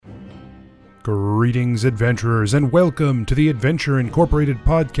Greetings, adventurers, and welcome to the Adventure Incorporated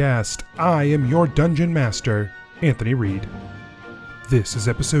podcast. I am your Dungeon Master, Anthony Reed. This is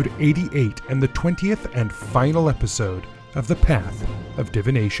episode 88 and the 20th and final episode of The Path of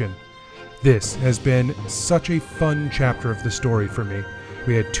Divination. This has been such a fun chapter of the story for me.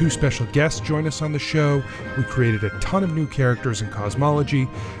 We had two special guests join us on the show, we created a ton of new characters and cosmology,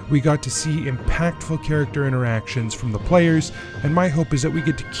 we got to see impactful character interactions from the players, and my hope is that we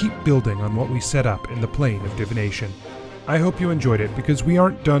get to keep building on what we set up in the plane of divination. I hope you enjoyed it, because we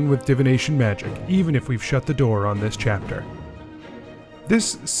aren't done with divination magic, even if we've shut the door on this chapter.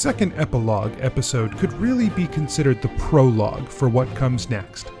 This second epilogue episode could really be considered the prologue for what comes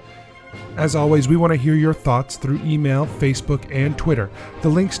next. As always, we want to hear your thoughts through email, Facebook, and Twitter. The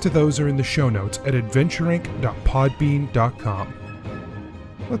links to those are in the show notes at adventureinc.podbean.com.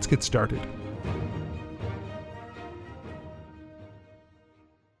 Let's get started.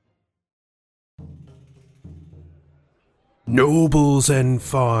 Nobles and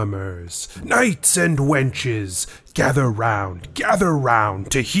farmers, knights and wenches, gather round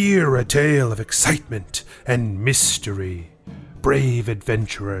to hear a tale of excitement and mystery. Brave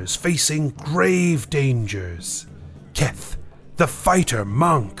adventurers facing grave dangers. Keth, the fighter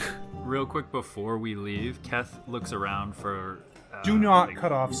monk. Real quick before we leave, Keth looks around for... Do not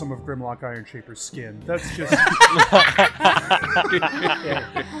cut off some of Grimlock Ironshaper's skin. That's just...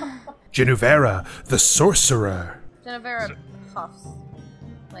 Genuvera, the sorcerer. Genevera puffs.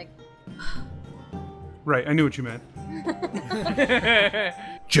 Like... Right, I knew what you meant.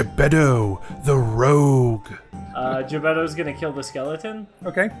 Gebetto, the rogue. Gebetto's gonna kill the skeleton.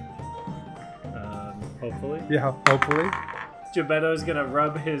 Okay. Hopefully. Yeah, hopefully. Gebetto's gonna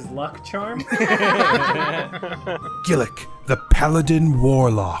rub his luck charm. Gillick, the paladin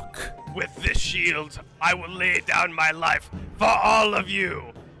warlock. With this shield, I will lay down my life for all of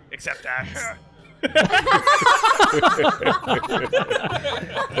you, except Asher.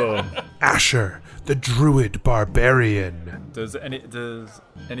 Asher, the druid barbarian. Does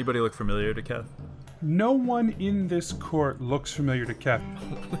anybody look familiar to Keth? No one in this court looks familiar to Keth.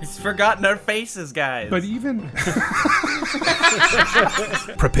 We've forgotten our faces, guys. But even...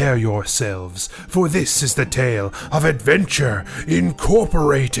 Prepare yourselves, for this is the tale of Adventure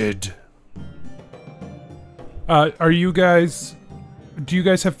Incorporated. Are you guys... Do you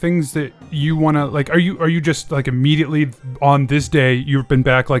guys have things that you want to... Like, are you just, like, immediately on this day, you've been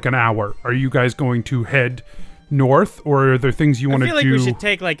back, like, an hour? Are you guys going to head north, or are there things you want to do? I feel like we should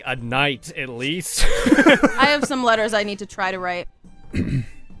take, like, a night, at least. I have some letters I need to try to write. I've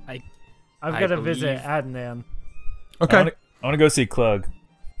got to visit Adnan. Okay. I want to go see Klug.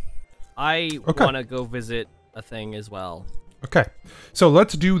 I want to go visit a thing as well. Okay, so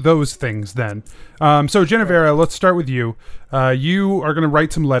let's do those things then. So Genevera, let's start with you. You are going to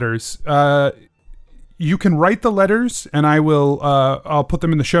write some letters. You can write the letters, and I'll put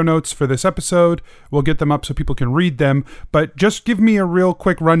them in the show notes for this episode. We'll get them up so people can read them. But just give me a real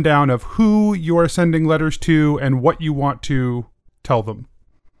quick rundown of who you are sending letters to and what you want to tell them.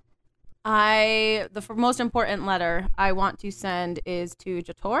 The most important letter I want to send is to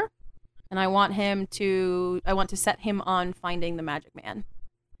Jator. And I want to set him on finding the Magic Man.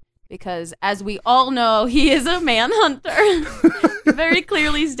 Because as we all know, he is a manhunter. Very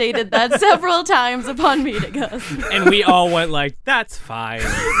clearly stated that several times upon meeting us. And we all went like, that's fine.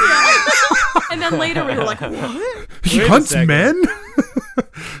 Yeah. And then later we were like, what? He hunts men?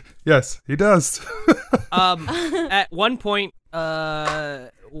 Yes, he does. At one point,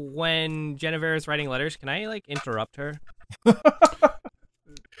 when Genevera is writing letters, can I, like, interrupt her?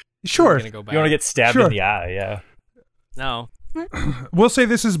 Sure. You want to get stabbed in the eye, yeah. No. We'll say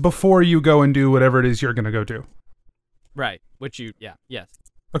this is before you go and do whatever it is you're going to go do. Right. Yes.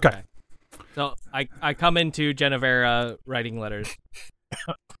 Okay. So I come into Genevera writing letters.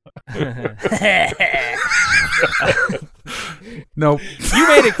 Nope. You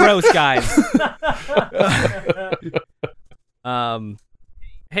made it gross, guys.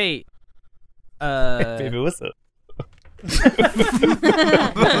 Hey. Baby, what's up?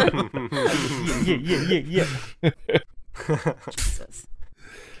 Yeah. Jesus.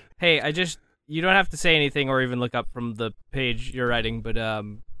 Hey, you don't have to say anything or even look up from the page you're writing, but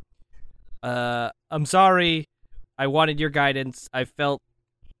I'm sorry. I wanted your guidance. I felt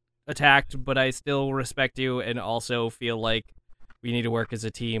attacked, but I still respect you and also feel like we need to work as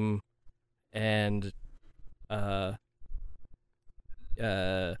a team. And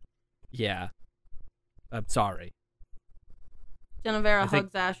yeah. I'm sorry. Genevera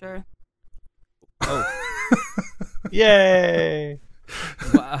hugs Asher. Oh. Yay!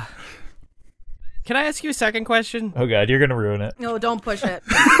 Can I ask you a second question? Oh god, you're gonna ruin it. No, don't push it.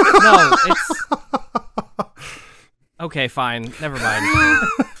 No, it's okay. Fine, never mind.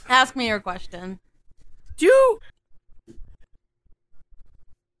 Ask me your question. Do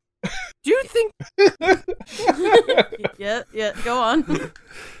you think? Yeah, go on.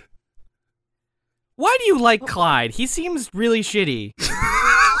 Why do you like Clyde? He seems really shitty.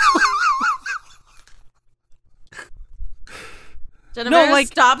 Jennifer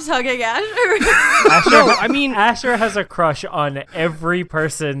stops hugging Asher. No, I mean Asher has a crush on every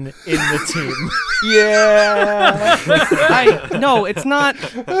person in the team. Yeah. No, it's not.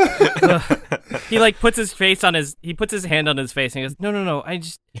 He like puts his hand on his face and he goes, No.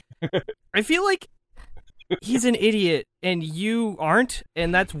 I feel like he's an idiot and you aren't,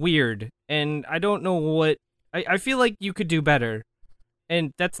 and that's weird. And I don't know what. I feel like you could do better,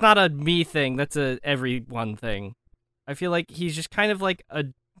 and that's not a me thing. That's a everyone thing. I feel like he's just kind of like a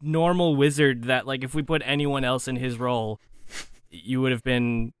normal wizard that, like, if we put anyone else in his role, he would have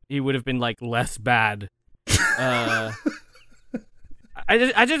been like less bad. I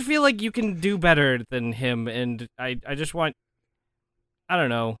just feel like you can do better than him, and I just want, I don't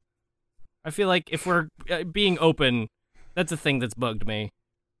know. I feel like if we're being open, that's a thing that's bugged me.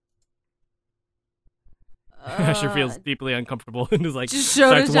 Asher feels deeply uncomfortable and is like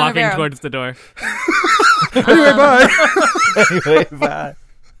starts walking towards the door. Anyway, bye. Anyway, bye.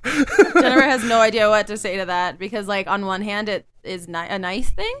 Jennifer has no idea what to say to that because, like, on one hand, it is a nice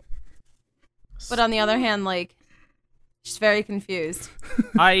thing, but on the other hand, like, she's very confused.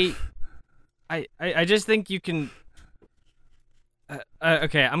 I just think you can.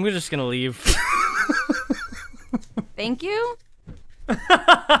 Okay, I'm just gonna leave. Thank you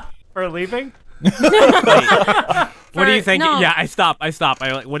For leaving? What are you thinking? No. Yeah, I stop.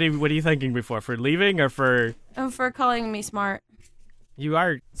 What are you thinking before? For leaving or for? for calling me smart. You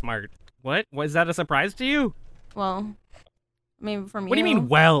are smart. What? Was that a surprise to you? Well, I mean, from What do you mean?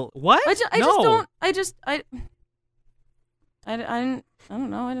 Well, what? I No. just don't. I didn't. I don't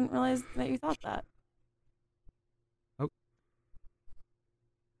know. I didn't realize that you thought that.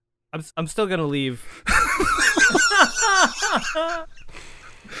 I'm still gonna leave.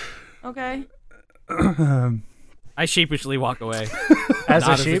 Okay. I sheepishly walk away. As a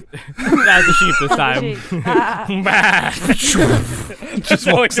Not sheep? As a sheep this time. Just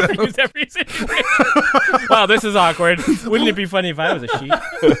going to use every situation. Wow, this is awkward. Wouldn't it be funny if I was a sheep?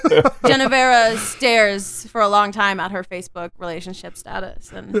 Genevera stares for a long time at her Facebook relationship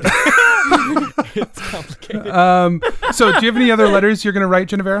status, and It's complicated. So, do you have any other letters you're going to write,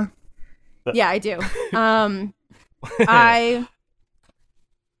 Genevera? yeah, I do.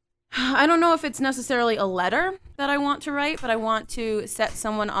 I don't know if it's necessarily a letter that I want to write, but I want to set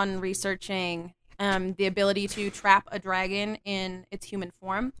someone on researching the ability to trap a dragon in its human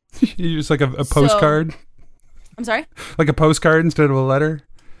form. You just like a postcard? I'm sorry? Like a postcard instead of a letter?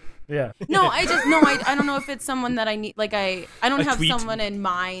 Yeah. No, I don't know if it's someone that I need. Like I don't have tweet. someone in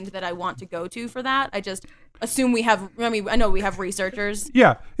mind that I want to go to for that. I just assume we have. I mean, I know we have researchers.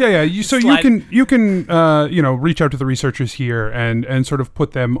 Yeah. So Slide. you can reach out to the researchers here and sort of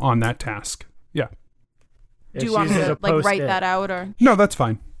put them on that task. Yeah. Do you want me to like write that out or? No, that's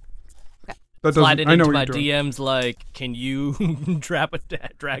fine. Okay. That Slide doesn't. it I know into what my you're doing. DMs like, can you trap a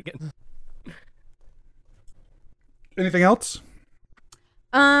dragon? Anything else?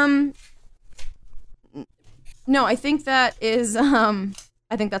 No, I think that is. I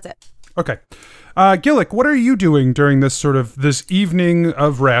think that's it. Okay. Gillick, what are you doing during this evening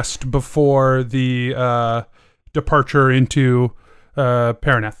of rest before the departure into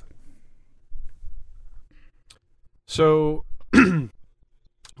Paraneth? So,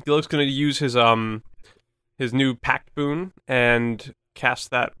 Gillick's going to use his new pact boon and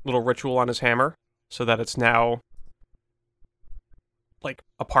cast that little ritual on his hammer so that it's now like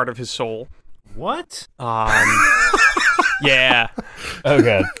a part of his soul. What? Yeah. Oh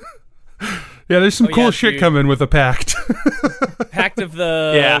god. Yeah, there's some cool yeah, shit dude. coming with the pact. Pact of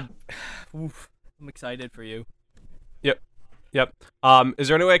the. Yeah. Oof, I'm excited for you. Yep. Is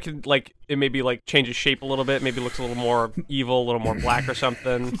there any way I could it maybe change his shape a little bit? Maybe looks a little more evil, a little more black or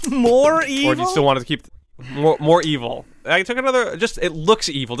something. More evil? Or do you still want to keep more evil? I took another. Just it looks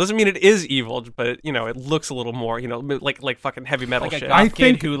evil. Doesn't mean it is evil, but it looks a little more. Like fucking heavy metal Like a shit. goth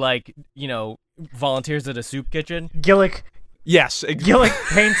kid who volunteers at a soup kitchen. Gillick Yes. Gillick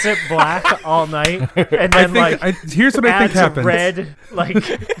paints it black all night, and then here's what I think adds happens. red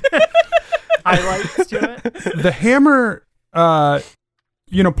highlights to it. The hammer,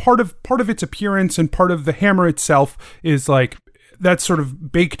 part of its appearance and part of the hammer itself is that's sort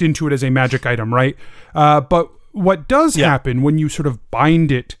of baked into it as a magic item, right? But what does happen when you sort of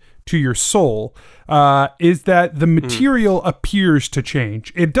bind it to your soul, is that the material appears to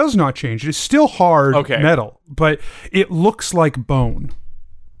change. It does not change. It is still hard metal, but it looks like bone.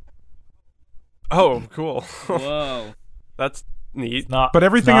 Oh, cool. Whoa. That's neat. But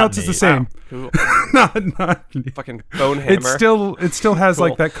everything else is the same. Wow, cool. not Fucking bone hammer. It still has Cool.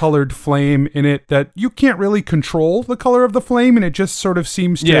 like that colored flame in it that you can't really control the color of the flame, and it just sort of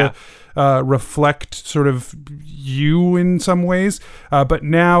seems to reflect sort of you in some ways. But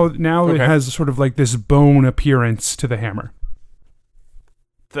now it has sort of like this bone appearance to the hammer.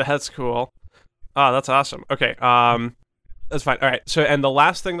 That's cool. Oh, that's awesome. Okay, that's fine. All right. So, and the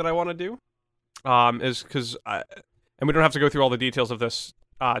last thing that I want to do, is because and we don't have to go through all the details of this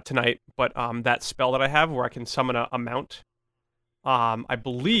tonight, but that spell that I have where I can summon a mount, I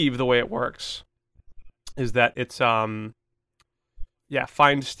believe the way it works is that it's find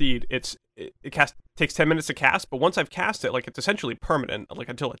steed. It takes 10 minutes to cast, but once I've cast it, like it's essentially permanent, like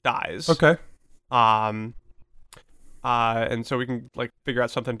until it dies. Okay. And so we can like figure out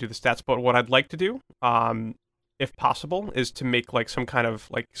something to do the stats. But what I'd like to do, if possible, is to make like some kind of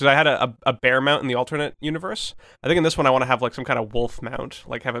like, because I had a bear mount in the alternate universe. I think in this one I want to have like some kind of wolf mount,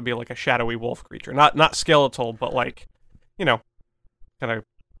 like have it be like a shadowy wolf creature, not skeletal, but like, you know, kind of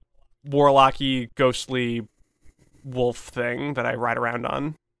warlocky, ghostly wolf thing that I ride around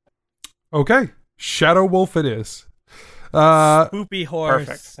on. Okay, Shadow Wolf it is. Spoopy horse.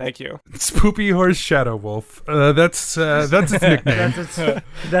 Perfect. Thank you. Spoopy Horse Shadow Wolf. That's its nickname.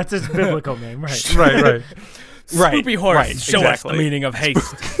 That's its biblical name, right? Right. Spoopy horse. Right, Show us the meaning of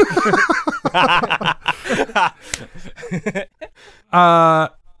haste.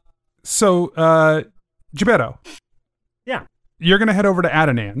 So, Gebetto. Yeah. You're gonna head over to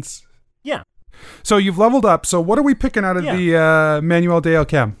Adonan's. Yeah. So you've leveled up. So what are we picking out of the Manuel de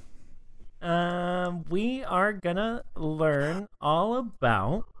Alchem? We are gonna learn all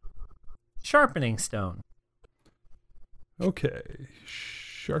about sharpening stone. Okay,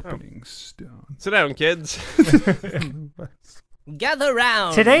 sharpening stone. Sit down, kids. Gather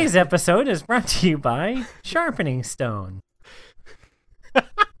round. Today's episode is brought to you by Sharpening Stone.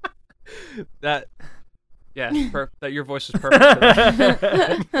 That your voice is perfect.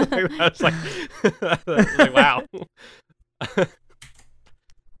 I was like, wow.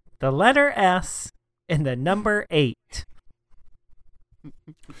 The letter S and the number 8.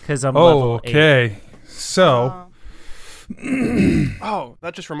 Because I'm level 8. Okay, so. Oh,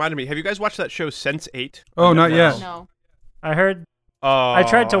 that just reminded me. Have you guys watched that show Sense8? Oh, not yet. No. I heard. I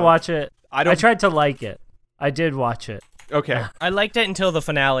tried to watch it. I tried to like it. I did watch it. Okay. I liked it until the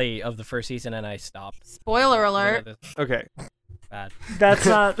finale of the first season, and I stopped. Spoiler alert. Okay. Bad. That's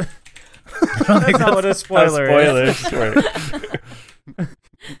not. That's not what a spoiler is.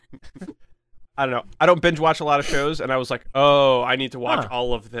 I don't know. I don't binge watch a lot of shows, and I was like, oh, I need to watch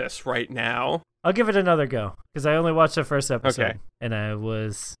all of this right now. I'll give it another go because I only watched the first episode, Okay. and I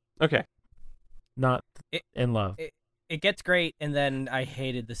was not in love. It gets great, and then I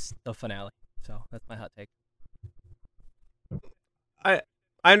hated the finale. So that's my hot take. I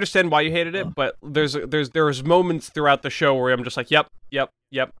understand why you hated it, but there was moments throughout the show where I'm just like, yep,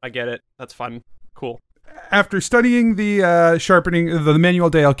 I get it. That's fun. Cool. After studying the sharpening, the Manuel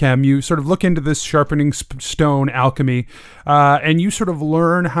de Alchem, you sort of look into this sharpening stone alchemy, and you sort of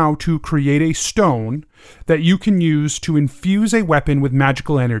learn how to create a stone that you can use to infuse a weapon with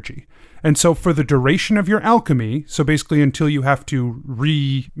magical energy. And so for the duration of your alchemy, so basically until you have to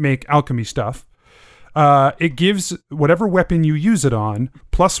remake alchemy stuff, it gives whatever weapon you use it on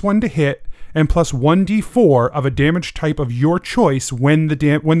 +1 to hit and plus 1d4 of a damage type of your choice when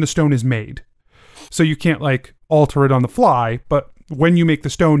the stone is made. So you can't like alter it on the fly, but when you make the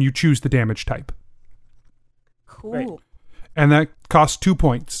stone, you choose the damage type. Cool. Right. And that costs 2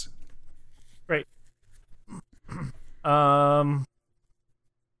 points. Right.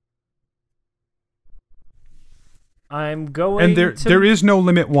 I'm going And there is no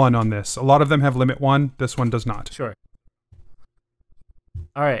limit 1 on this. A lot of them have limit 1. This one does not. Sure.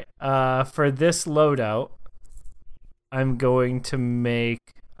 All right. For this loadout, I'm going to make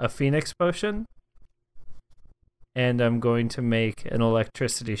a Phoenix Potion, and I'm going to make an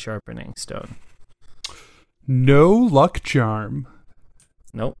Electricity Sharpening Stone. No luck charm.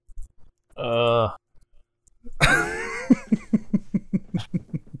 Nope.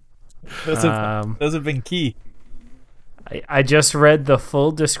 Those have been key. I just read the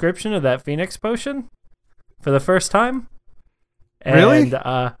full description of that Phoenix Potion for the first time. And, really?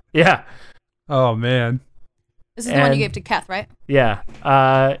 Yeah. Oh, man. This is the one you gave to Keth, right? Yeah.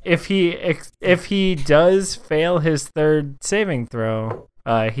 If he does fail his third saving throw,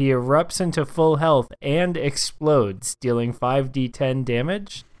 he erupts into full health and explodes, dealing 5d10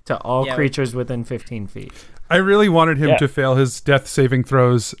 damage to all Yeah. creatures within 15 feet. I really wanted him Yeah. to fail his death saving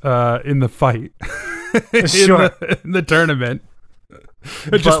throws in the fight. Sure. in the tournament.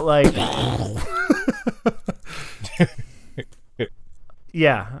 But like,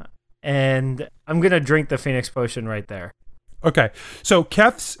 yeah, and I'm gonna drink the Phoenix Potion right there. Okay, so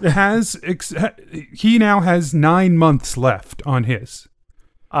Keth's he now has 9 months left on his.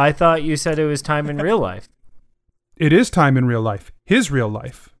 I thought you said it was time in real life. It is time in real life. His real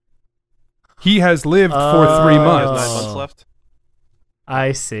life. He has lived for 3 He has months. 9 months left.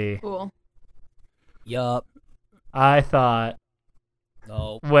 I see. Cool. Yup. I thought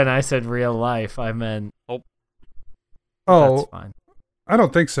No. when I said real life, I meant Oh, that's fine. I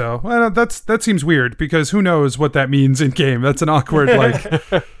don't think so. Well, that seems weird because who knows what that means in game. That's an awkward like.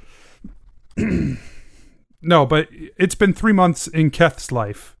 No, but it's been 3 months in Keth's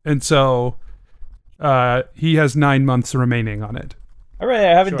life, and so he has 9 months remaining on it. All right,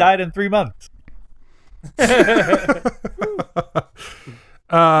 I haven't died in 3 months. We did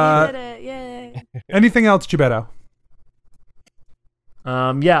it! Yay! Anything else, Gebetto?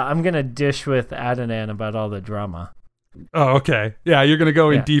 Yeah, I'm gonna dish with Adnan about all the drama. Oh, okay. Yeah, you're gonna go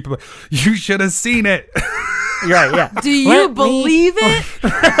in Yeah. deep. You should have seen it. Right, yeah. Do you believe it?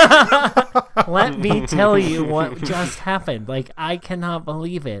 Let me tell you what just happened. Like, I cannot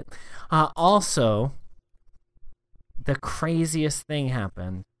believe it. Also, the craziest thing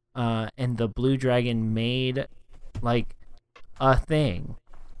happened, and the blue dragon made, like, a thing.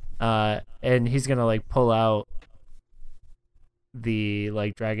 And he's gonna, like, pull out the,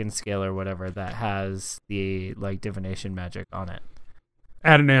 like, dragon scale or whatever that has the, like, divination magic on it.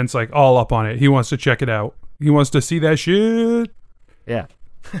 Adnan's like all up on it. He wants to check it out. He wants to see that shit. Yeah.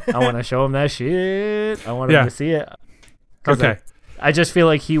 I want to show him that shit. I want him Yeah. to see it. 'Cause Okay. I just feel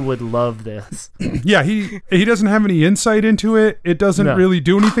like he would love this. Yeah, he doesn't have any insight into it. It doesn't No. really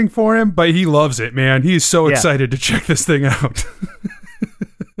do anything for him, but he loves it, man. He's so Yeah. excited to check this thing out.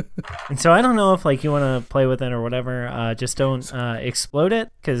 And so I don't know if like you want to play with it or whatever. Just don't explode it,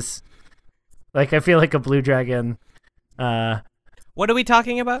 because like I feel like a blue dragon. What are we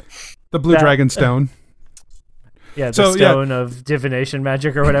talking about? The blue dragon stone. Yeah, the So, yeah. stone of divination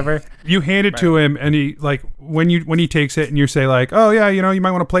magic or whatever. You hand it to him, and he like when he takes it, and you say like, "Oh yeah, you know, you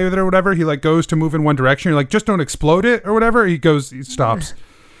might want to play with it or whatever." He like goes to move in one direction. You're like, "Just don't explode it or whatever." He stops.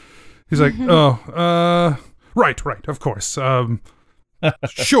 He's like, "Oh, right, of course,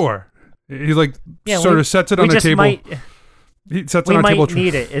 sure." He like Yeah, sort we- of sets it we on the just table. might- He sets We it on the might table.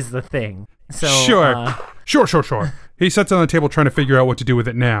 need it is the thing. So Sure. Sure. He sets it on the table trying to figure out what to do with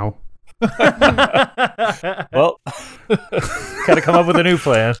it now. Well, gotta come up with a new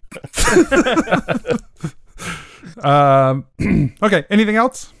plan. Okay, anything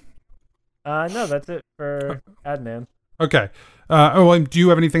else? No, that's it for Adnan. Okay. Do you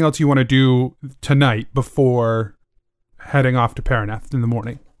have anything else you want to do tonight before heading off to Paranath in the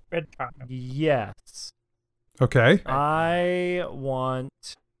morning? Yes. Okay. I want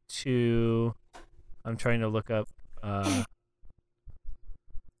to. I'm trying to look up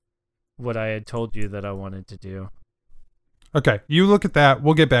what I had told you that I wanted to do. Okay. You look at that.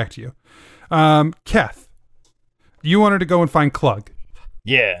 We'll get back to you. Keth, you wanted to go and find Klug.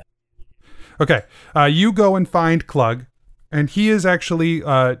 Yeah. Okay. You go and find Klug, and he is actually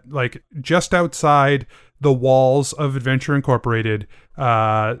like just outside the walls of Adventure Incorporated.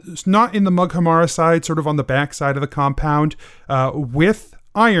 Not in the Mughamara side, sort of on the back side of the compound, with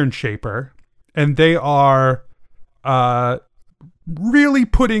Iron Shaper, and they are really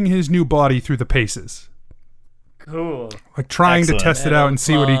putting his new body through the paces. Cool. Like trying Excellent. to test it out and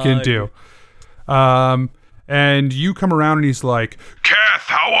see what he can do. And you come around and he's like, Keth,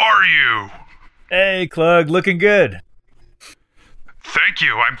 how are you? Hey, Klug, looking good. Thank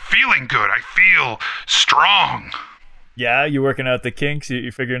you. I'm feeling good. I feel strong. Yeah, you working out the kinks?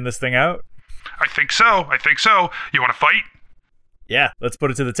 You figuring this thing out? I think so. You want to fight? Yeah, let's put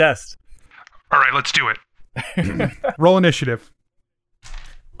it to the test. All right, let's do it. roll initiative.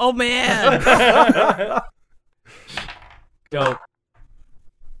 Oh man! Dope.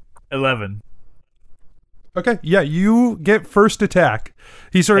 11. Okay, yeah, you get first attack.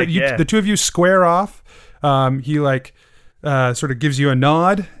 He sort of, Heck yeah. the two of you square off. He like sort of gives you a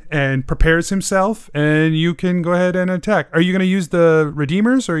nod and prepares himself, and you can go ahead and attack. Are you going to use the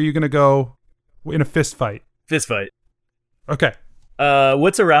Redeemers, or are you going to go in a fist fight? Fist fight. Okay.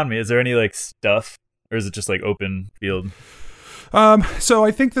 What's around me? Is there any like stuff, or is it just like open field? So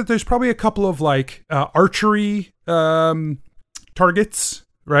I think that there's probably a couple of like archery targets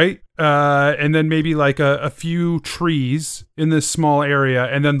right? And then maybe like a few trees in this small area,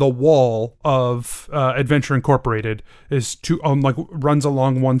 and then the wall of Adventure Incorporated is like runs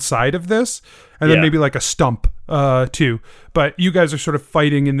along one side of this, and then maybe like a stump too. But you guys are sort of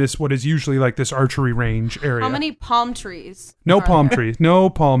fighting in this what is usually like this archery range area. How many palm trees? No are palm there? trees. No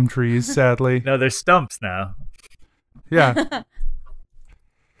palm trees, sadly. No, there's stumps now. Yeah.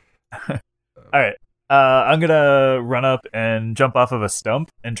 All right. I'm gonna run up and jump off of a stump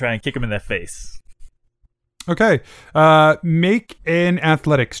and try and kick him in the face. Okay. Make an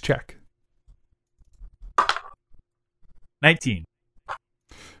athletics check. 19.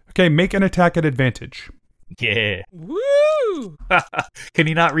 Okay, make an attack at advantage. Yeah. Woo! Can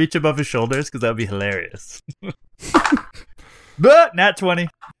he not reach above his shoulders? Because that would be hilarious. But nat 20.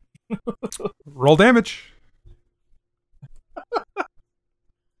 Roll damage.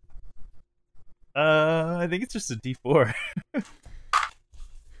 I think it's just a D4.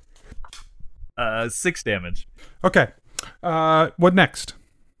 6 damage. Okay. What next?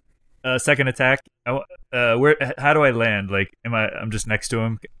 Second attack. Where? How do I land? Like, I'm just next to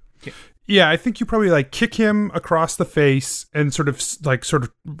him. Yeah, I think you probably like kick him across the face and sort of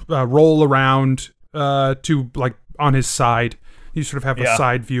roll around to like on his side. You sort of have a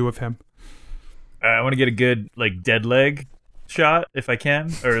side view of him. I want to get a good like dead leg shot if I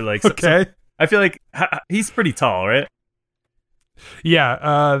can, or like okay. I feel like he's pretty tall, right?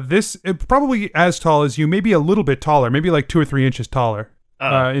 Yeah, this probably as tall as you, maybe a little bit taller, maybe like 2 or 3 inches taller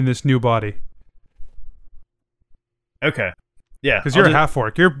in this new body. Okay, yeah, because you're a half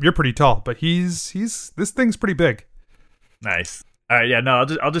orc, you're pretty tall, but he's this thing's pretty big. Nice. All right, yeah, no,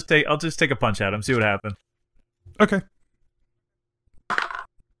 I'll just take a punch at him, see what happens. Okay.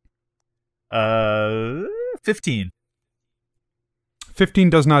 15. 15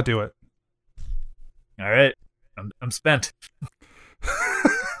 does not do it. All right, I'm spent.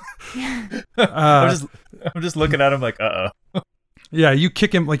 I'm just looking at him like, Yeah, you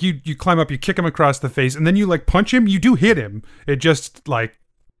kick him, like you climb up, you kick him across the face, and then you like punch him. You do hit him. It just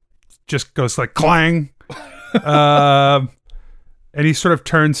goes like clang. And he sort of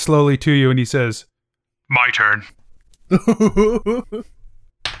turns slowly to you and he says, My turn.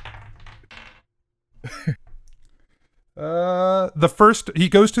 He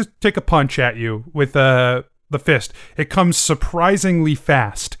goes to take a punch at you with the fist. It comes surprisingly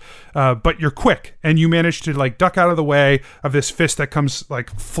fast, but you're quick and you manage to like duck out of the way of this fist that comes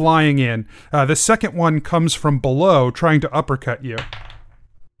like flying in. The second one comes from below, trying to uppercut you,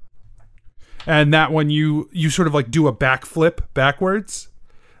 and that one you sort of like do a backflip backwards,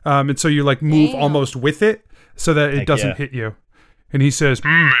 and so you like move almost with it so that it doesn't hit you. And he says,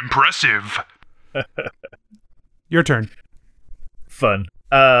 Impressive. Your turn. Fun.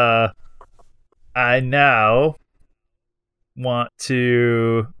 I now want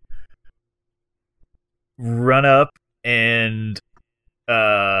to run up and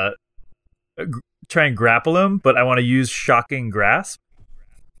try and grapple him, but I want to use Shocking Grasp.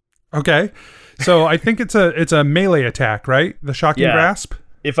 Okay. So I think it's a melee attack, right? The Shocking Grasp?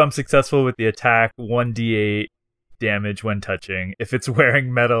 If I'm successful with the attack, 1d8 damage when touching. If it's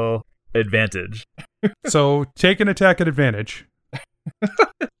wearing metal, advantage. So take an attack at advantage.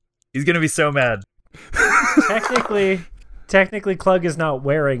 He's gonna be so mad. Technically, Klug is not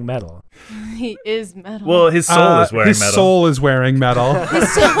wearing metal. He is metal. Well, his soul is wearing his metal. His soul is wearing metal.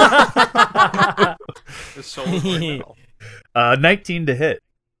 His soul is wearing metal. 19 to hit.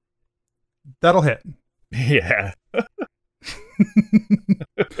 That'll hit. Yeah.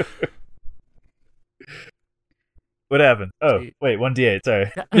 What happened? Oh, wait, 1d8,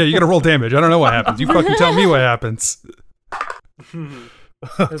 sorry. Yeah, you gotta roll damage. I don't know what happens. You fucking tell me what happens.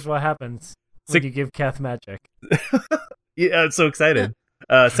 That's what happens when you give Keth magic. Yeah, I'm so excited.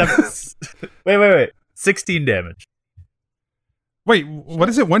 Wait. 16 damage. Wait, what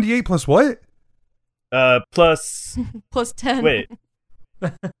is it? 1d8 plus what? Plus... plus 10. Wait.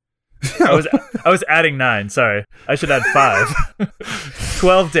 I was adding 9, sorry. I should add 5.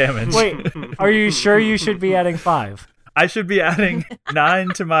 12 damage. Wait, are you sure you should be adding 5? I should be adding 9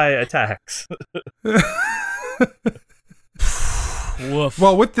 to my attacks. Woof.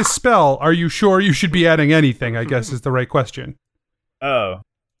 Well, with this spell, are you sure you should be adding anything, I guess is the right question. Oh.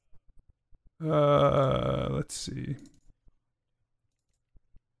 Let's see.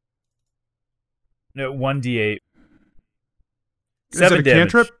 No, 1d8. Is it a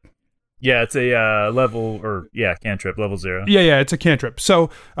cantrip? Yeah, it's a cantrip, level 0. Yeah, it's a cantrip. So,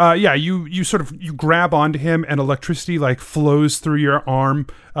 you sort of you grab onto him, and electricity like flows through your arm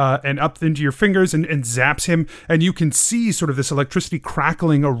and up into your fingers and zaps him, and you can see sort of this electricity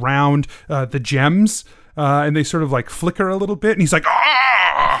crackling around the gems, and they sort of like flicker a little bit, and he's like,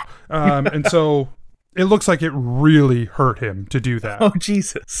 "Ah!" And so it looks like it really hurt him to do that. Oh,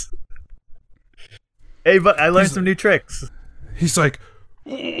 Jesus. Hey, but I learned some new tricks. He's like,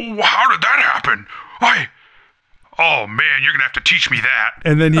 How did that happen? Oh man, you're gonna have to teach me that.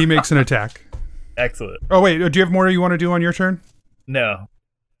 and then he makes an attack. Excellent. Oh, wait, do you have more you want to do on your turn? No.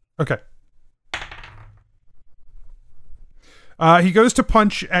 Okay. He goes to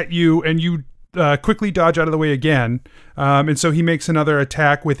punch at you, and you quickly dodge out of the way again. And so he makes another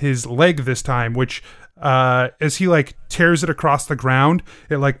attack with his leg this time, which, as he like tears it across the ground,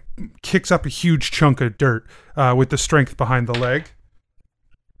 it like kicks up a huge chunk of dirt with the strength behind the leg.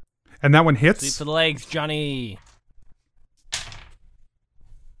 And that one Sleep hits for the legs, Johnny.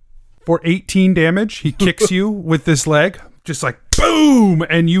 for 18 damage. He kicks you with this leg, just like boom,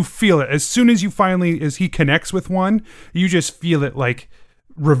 and you feel it. As soon as he connects with one, you just feel it like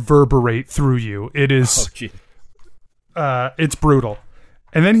reverberate through you. It is, it's brutal.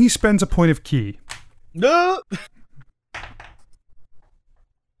 And then he spends a point of ki. No.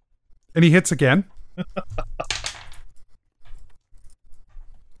 And he hits again.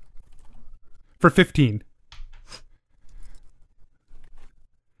 For 15.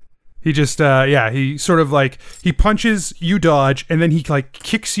 He just, he sort of like, he punches, you dodge, and then he like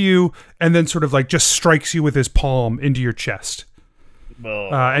kicks you, and then sort of like just strikes you with his palm into your chest.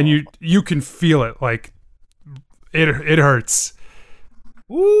 And you can feel it, like, it hurts.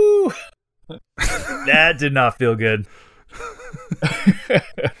 Woo! That did not feel good.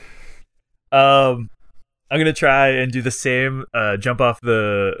 I'm gonna try and do the same, jump off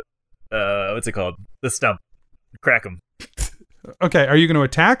the, what's it called? The stump. Crack him. Okay, are you going to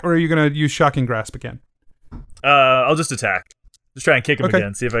attack, or are you going to use Shocking Grasp again? I'll just attack. Just try and kick him Okay.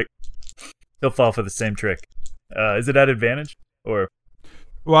 again. See if he'll fall for the same trick. Is it at advantage or?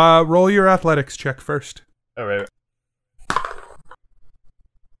 Roll your athletics check first. All right.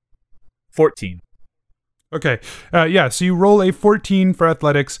 14. Okay, so you roll a 14 for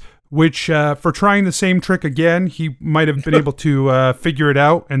athletics, which for trying the same trick again, he might have been able to figure it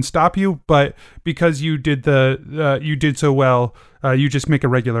out and stop you, but because you did so well, you just make a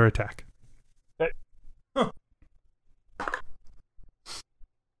regular attack. Okay. Huh.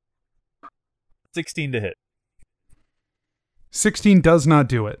 16 to hit. 16 does not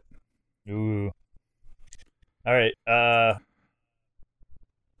do it. Ooh. All right. I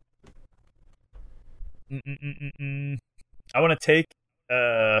want to take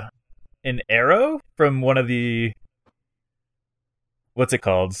an arrow from one of the, what's it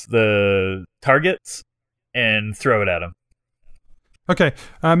called? The targets, and throw it at him. Okay,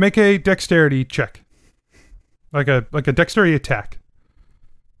 make a dexterity check. Like a dexterity attack.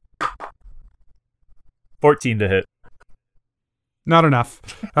 14 to hit. Not enough.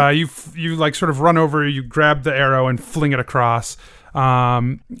 You like sort of run over, you grab the arrow and fling it across,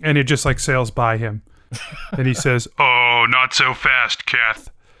 and it just like sails by him. And he says, Oh, not so fast, Kath.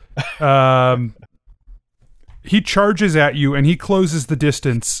 He charges at you and he closes the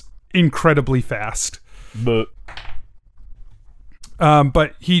distance incredibly fast. But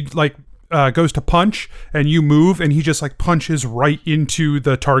he like goes to punch and you move and he just like punches right into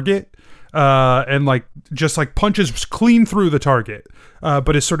the target. And like just like punches clean through the target,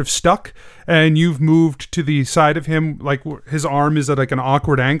 but is sort of stuck. And you've moved to the side of him, like his arm is at like an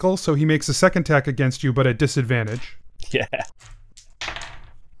awkward angle, so he makes a second attack against you, but at disadvantage. Yeah.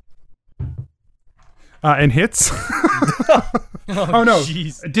 And hits. Oh no,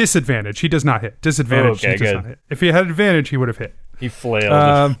 Jeez. disadvantage. He does not hit. Disadvantage. Okay, he does good. not hit. If he had advantage, he would have hit. He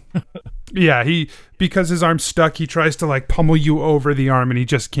flailed. Yeah, because his arm's stuck, he tries to like pummel you over the arm, and he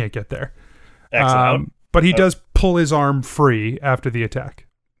just can't get there. Excellent. But he does pull his arm free after the attack.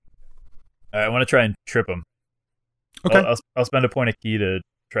 I want to try and trip him. Okay. I'll spend a point of key to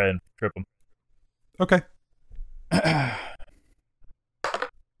try and trip him. Okay.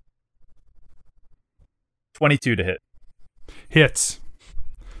 22 to hit. Hits.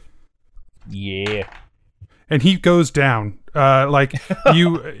 Yeah. And he goes down.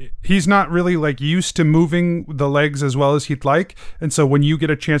 He's not really like used to moving the legs as well as he'd like. And so when you get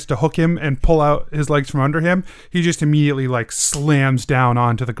a chance to hook him and pull out his legs from under him, he just immediately like slams down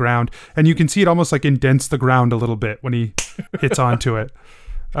onto the ground. And you can see it almost like indents the ground a little bit when he hits onto it.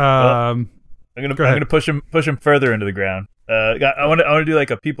 I'm gonna push him further into the ground. I want to do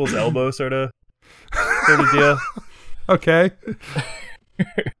like a people's elbow sort of deal. Okay.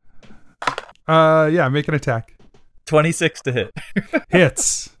 Make an attack. 26 to hit.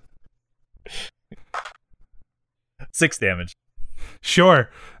 Hits. 6 damage. Sure.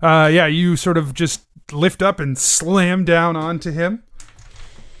 You sort of just lift up and slam down onto him.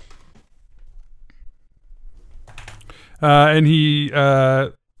 And he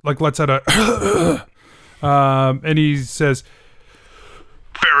like lets out a and he says,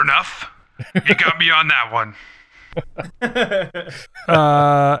 Fair enough. You got me on that one.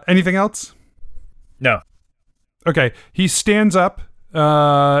 anything else? No. Okay, he stands up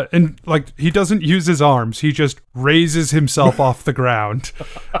and like he doesn't use his arms. He just raises himself off the ground.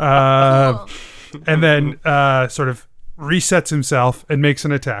 Cool. And then sort of resets himself and makes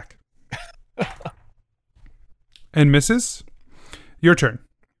an attack. And misses. Your turn.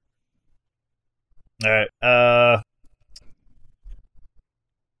 All right.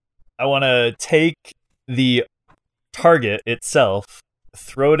 I want to take the target itself,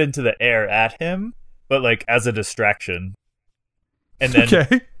 throw it into the air at him, but like as a distraction. And then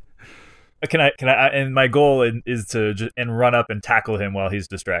Okay. can I and my goal is to run up and tackle him while he's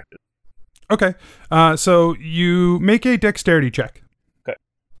distracted. Okay. So you make a dexterity check.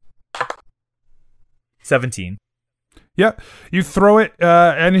 17. Yeah. You throw it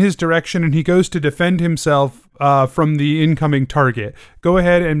in his direction, and he goes to defend himself from the incoming target. Go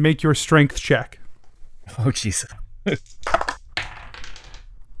ahead and make your strength check. Oh jeez.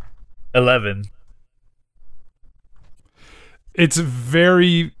 11. It's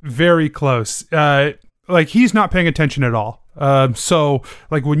very, very close. Like he's not paying attention at all. So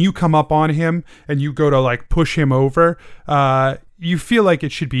like when you come up on him and you go to like push him over, you feel like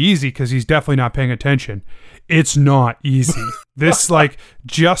it should be easy because he's definitely not paying attention. It's not easy. This like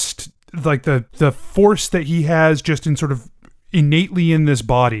just like the force that he has just in sort of innately in this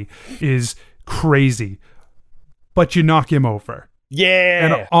body is crazy. But you knock him over. Yeah.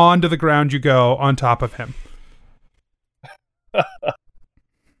 And onto the ground you go on top of him.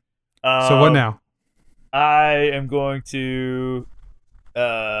 So what now? I am going to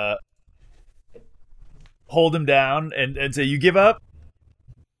hold him down and say, you give up?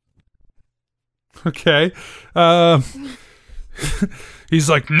 Okay. He's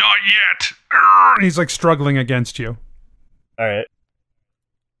like, not yet. And he's like struggling against you. All right.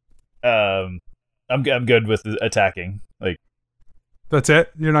 I'm good with attacking. Like, that's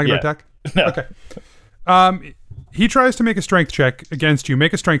it? You're not going to attack? No. Okay. He tries to make a strength check against you.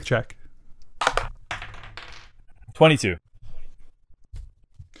 Make a strength check. 22.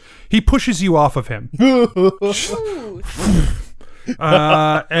 He pushes you off of him.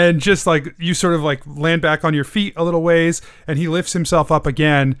 And just like you sort of like land back on your feet a little ways, and he lifts himself up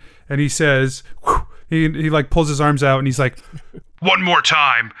again, and he says, whew, he like pulls his arms out, and he's like, One more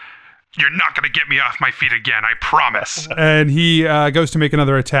time. You're not going to get me off my feet again, I promise. and he goes to make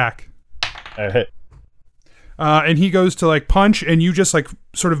another attack. All right. And he goes to like punch, and you just like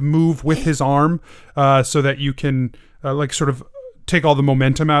sort of move with his arm so that you can like sort of take all the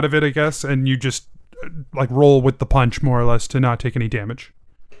momentum out of it, I guess, and you just like roll with the punch more or less to not take any damage.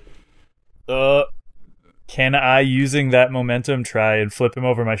 Can I, using that momentum, try and flip him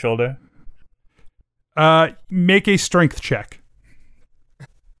over my shoulder? Make a strength check.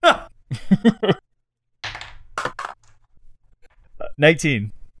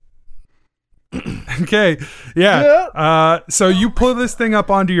 19. Okay, yeah. So you pull this thing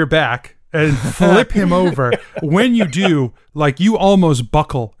up onto your back and flip him over. When you do, like you almost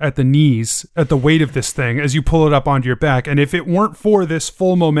buckle at the knees at the weight of this thing as you pull it up onto your back. And if it weren't for this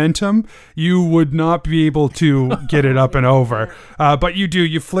full momentum, you would not be able to get it up and over. But you do.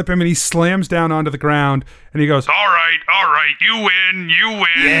 You flip him and he slams down onto the ground and he goes, All right, you win.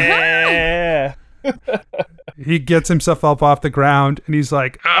 Yeah. He gets himself up off the ground and he's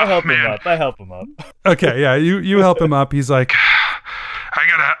like, I help him up. Okay, yeah, you help him up. He's like, I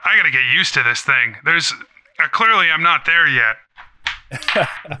gotta get used to this thing. There's clearly I'm not there yet.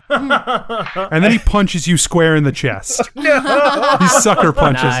 and then he punches you square in the chest. No! He sucker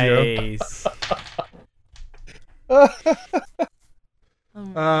punches you. Nice.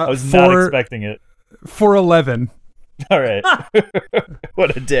 I was not expecting it. For 11. All right.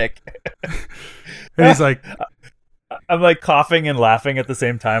 What a dick. And he's like, I'm like coughing and laughing at the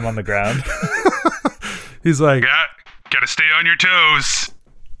same time on the ground. He's like, gotta stay on your toes.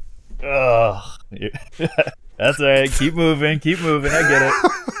 Ugh. That's all right. Keep moving. I get it.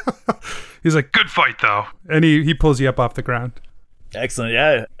 He's like, good fight though. And he pulls you up off the ground. Excellent.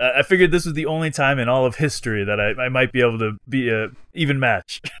 Yeah. I figured this was the only time in all of history that I might be able to be a even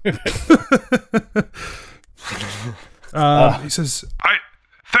match. He says,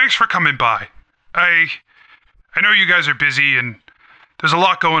 thanks for coming by. I know you guys are busy and there's a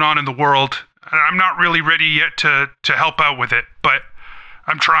lot going on in the world. And I'm not really ready yet to help out with it, but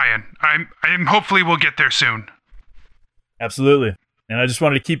I'm trying. I'm hopefully we'll get there soon. Absolutely. And I just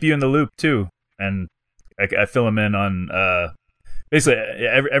wanted to keep you in the loop too. And I fill him in on basically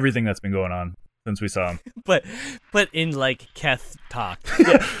everything that's been going on. since we saw him. but in like Keth talk.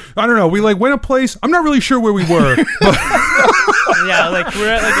 I don't know. We like went a place. I'm not really sure where we were. But Yeah, like we're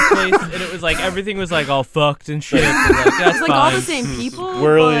at like a place, and it was like everything was like all fucked and shit. And, like, that's It's like all the fine. same people.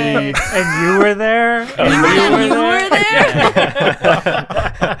 Whirly. but- And you were there. And you were there.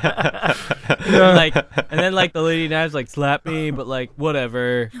 Like, and then like the lady knives like slapped me, but like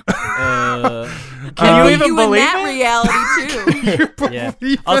whatever. Can you even in believe that it? reality too. Yeah.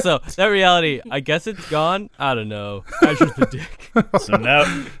 Also, that reality, I guess it's gone. I don't know. I just the dick. So now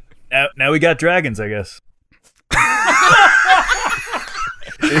we got dragons, I guess.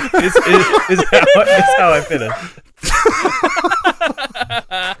 is how I finished.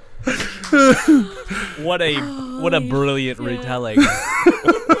 What a brilliant retelling.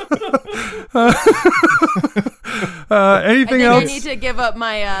 anything I else? need to give up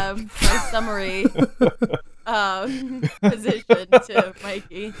my my summary position to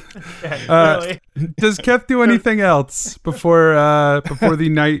Mikey. Really? Does Keth do anything else before the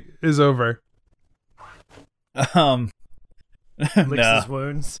night is over? Licks No. his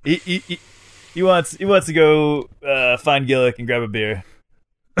wounds. He wants to go find Gillick and grab a beer.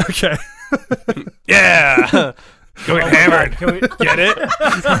 Okay. Yeah. Going hammered. Can we, Get it?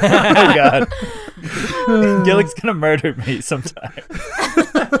 Oh God. Gillick's gonna murder me sometime.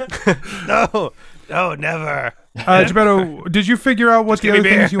 No, never. Geppetto, did you figure out what Just the give me other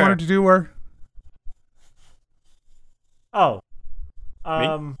things beer. you wanted to do were? oh.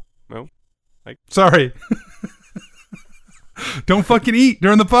 Sorry. Don't fucking eat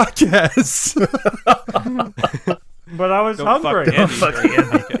during the podcast. But I was Don't fuck hungry.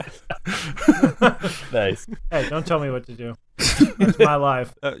 Andy. Nice. Hey, don't tell me what to do. It's my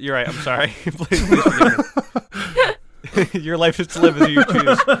life. You're right. I'm sorry. Please forgive me. Your life is to live as you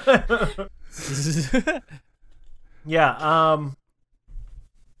choose. Yeah,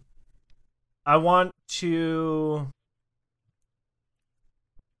 I want to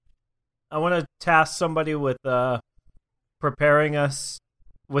task somebody with preparing us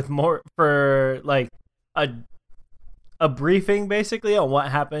with more for like a briefing basically on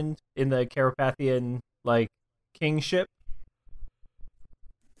what happened in the Carpathian like kingship.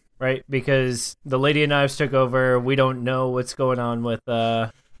 Right? Because the Lady of Knives took over, we don't know what's going on with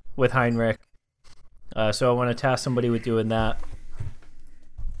Heinrich. So I want to task somebody with doing that.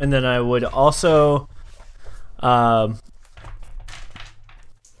 And then I would also I'd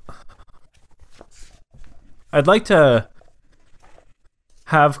like to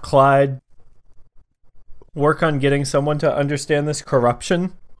have Clyde work on getting someone to understand this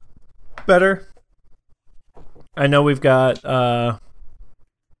corruption better. I know we've got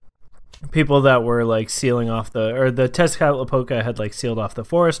people that were like sealing off the Tezcatlipoca had like sealed off the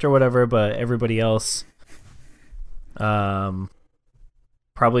forest or whatever, but everybody else probably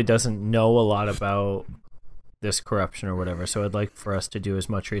doesn't know a lot about this corruption or whatever. So I'd like for us to do as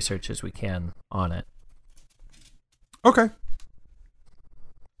much research as we can on it. Okay.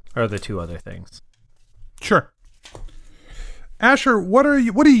 Or the two other things. Sure. Asher, what do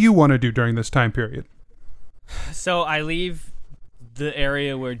you want to do during this time period? So I leave the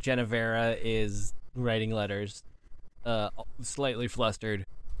area where Genevera is writing letters, slightly flustered,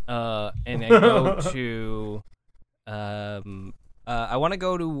 and I go to, I want to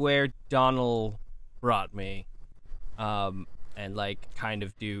go to where Donald brought me, and like kind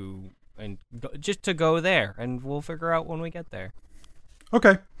of do, and just to go there, and we'll figure out when we get there.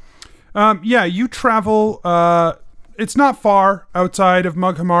 Okay. Yeah, you travel. It's not far outside of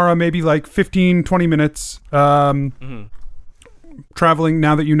Mughamara, maybe like 15, 20 minutes. Traveling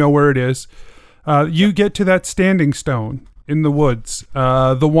now that you know where it is. You get to that standing stone in the woods,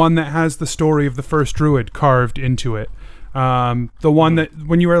 the one that has the story of the first druid carved into it. The one that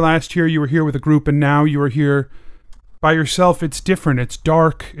when you were last here, you were here with a group, and now you are here by yourself. It's different. It's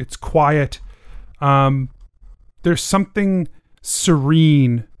dark. It's quiet. There's something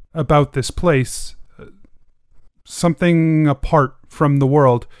serene about this place. Something apart from the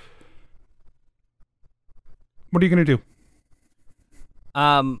world. What are you going to do?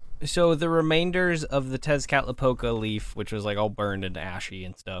 So the remainders of the Tezcatlipoca leaf, which was like all burned and ashy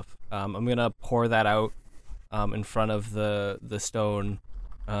and stuff, I'm gonna pour that out in front of the stone,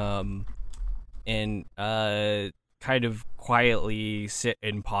 and kind of quietly sit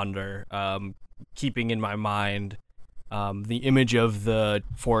and ponder, keeping in my mind the image of the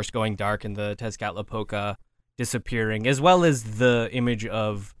forest going dark and the Tezcatlipoca disappearing, as well as the image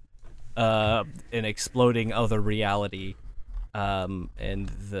of an exploding other reality. And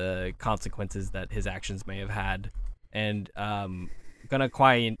the consequences that his actions may have had, and gonna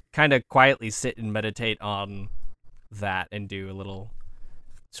kind of quietly sit and meditate on that, and do a little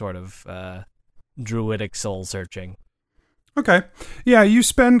sort of druidic soul searching. Okay. Yeah, you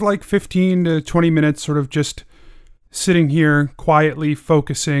spend like 15 to 20 minutes sort of just sitting here quietly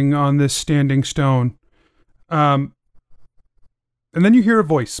focusing on this standing stone. And then you hear a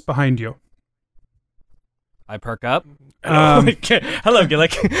voice behind you. I perk up. Hello,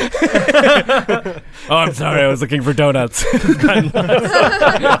 Gillick. Oh, I'm sorry. I was looking for donuts.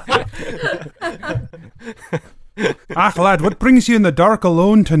 Lad, what brings you in the dark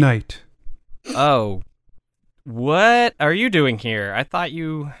alone tonight? Oh, what are you doing here? I thought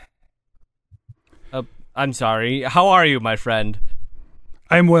you... I'm sorry. How are you, my friend?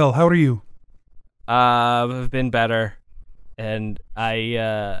 I'm well. How are you? I've been better. And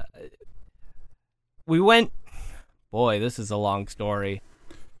we went... Boy, this is a long story.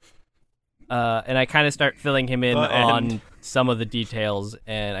 And I kind of start filling him in on some of the details,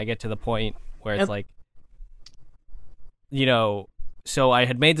 and I get to the point where it's like, you know, so I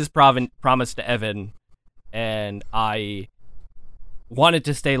had made this promise to Evan, and I wanted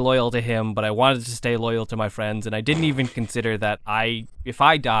to stay loyal to him, but I wanted to stay loyal to my friends, and I didn't even consider that if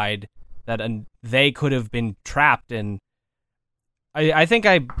I died, that they could have been trapped, and I think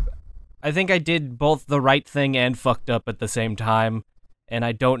I did both the right thing and fucked up at the same time, and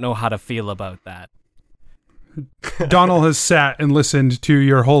I don't know how to feel about that. Donald has sat and listened to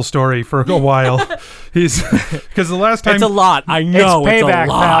your whole story for a while. Because the last time... It's a lot. I know it's payback, a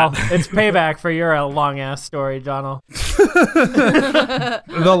lot. pal. It's payback for your long-ass story, Donald.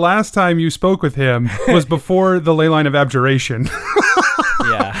 The last time you spoke with him was before the ley line of abjuration.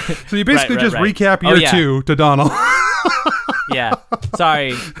 Yeah. So you basically Right. recap year 2 to Donald. Yeah.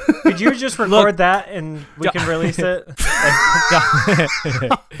 Sorry. Could you just record that and we can release it?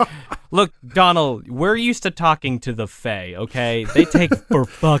 Look, Donald, we're used to talking to the Fae, okay? They take for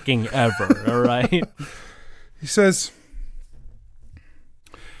fucking ever, all right? He says,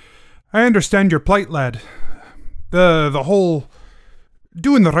 I understand your plight, lad. The whole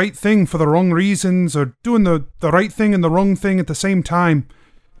doing the right thing for the wrong reasons or doing the right thing and the wrong thing at the same time.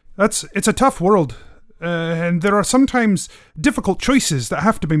 It's a tough world. And there are sometimes difficult choices that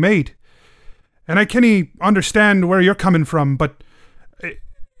have to be made. And I can't understand where you're coming from, but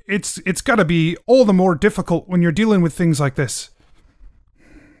it's got to be all the more difficult when you're dealing with things like this.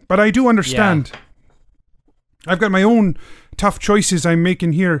 But I do understand. Yeah. I've got my own tough choices I'm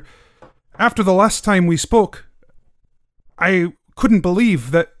making here. After the last time we spoke, I couldn't believe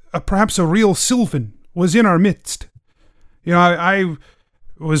that perhaps a real Sylvan was in our midst. You know, I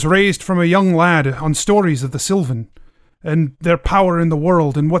was raised from a young lad on stories of the Sylvan and their power in the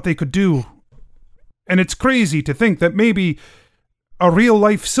world and what they could do. And it's crazy to think that maybe a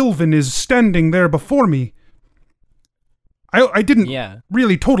real-life Sylvan is standing there before me. I didn't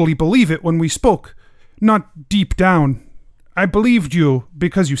really totally believe it when we spoke. Not deep down. I believed you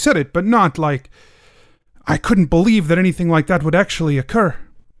because you said it, but not like... I couldn't believe that anything like that would actually occur.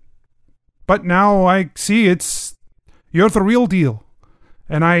 But now I see you're the real deal.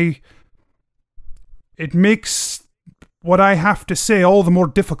 And it makes what I have to say all the more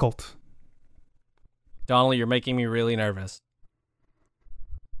difficult. Donald, you're making me really nervous.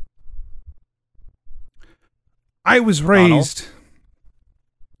 I was raised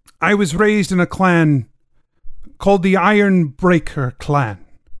in a clan called the Ironbreaker clan.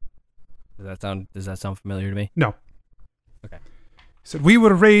 Does that sound familiar to me? No. Okay. So we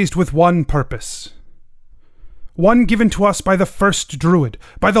were raised with one purpose. One given to us by the first druid,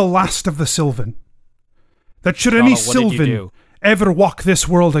 by the last of the Sylvan. That should any Sylvan ever walk this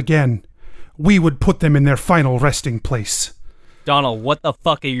world again, we would put them in their final resting place. Donald, what the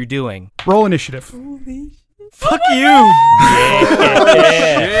fuck are you doing? Roll initiative. Fuck you!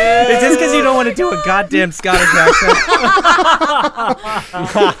 Yeah. It's just because you don't want to do a goddamn Scottish accent.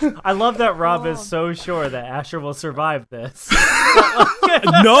 I love that Rob is so sure that Asher will survive this.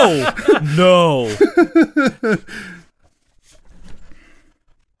 No.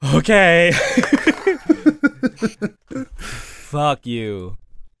 Okay. Fuck you,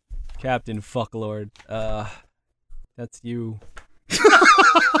 Captain Fucklord. That's you.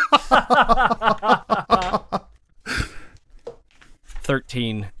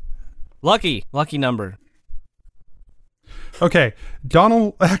 13. Lucky number. Okay,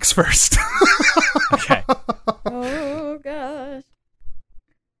 Donald acts first. Okay. Oh gosh.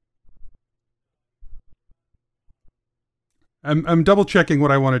 I'm double checking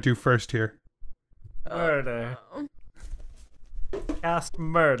what I want to do first here. Murder. Cast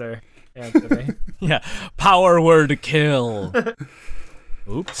murder, Anthony. Yeah. Power word kill.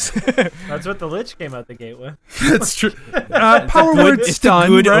 Oops. That's what the Lich came out the gate with. That's true. Power word stun,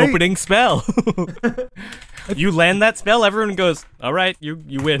 good right? opening spell. You land that spell, everyone goes, all right, you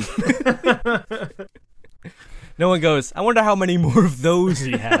win. No one goes, I wonder how many more of those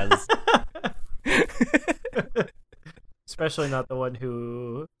he has. Especially not the one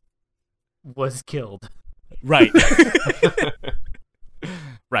who was killed. Right.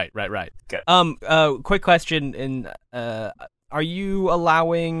 Right. Okay. Quick question, are you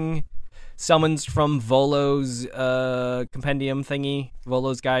allowing summons from Volo's compendium thingy?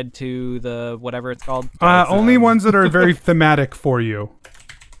 Volo's guide to the whatever it's called? Only ones that are very thematic for you.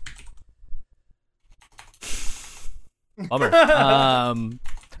 Bummer.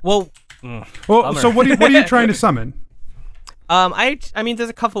 Well, Bummer. so what are you trying to summon? I mean, there's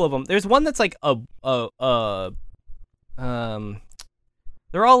a couple of them. There's one that's like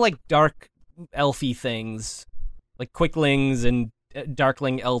they're all like dark elfy things, like quicklings and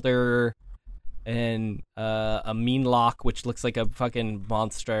darkling elder, and a mean lock, which looks like a fucking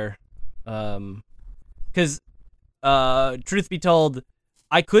monster. Because truth be told,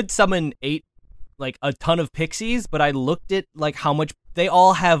 I could summon a ton of pixies, but I looked at like how much they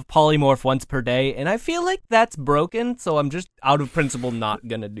all have polymorph once per day, and I feel like that's broken, so I'm just out of principle not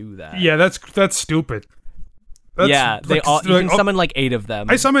gonna do that. Yeah, that's stupid. That's you can summon like 8 of them.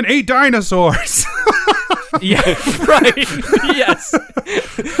 I summon 8 dinosaurs. Yeah, right. Yes.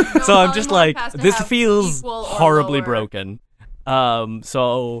 So I'm just like, this feels horribly broken.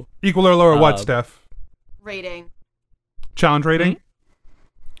 So equal or lower what, Steph? Rating. Challenge rating?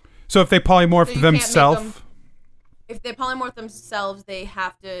 Mm-hmm. So if they polymorph So themselves... If they polymorph themselves, they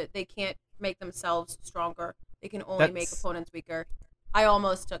can't make themselves stronger. They can only make opponents weaker. I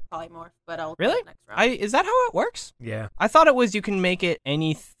almost took polymorph, but I'll really? take next round. Is that how it works? Yeah. I thought it was you can make it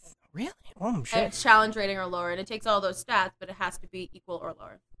really? Oh And shit. it's challenge rating or lower, and it takes all those stats, but it has to be equal or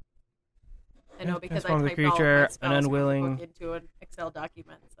lower. I know because I Transform the typed all of creature, my an spells unwilling- into an Excel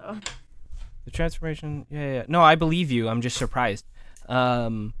document. So The transformation. Yeah. No, I believe you. I'm just surprised. I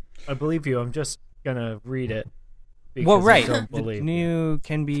believe you. I'm just gonna read it. Well, because right. I don't The believe new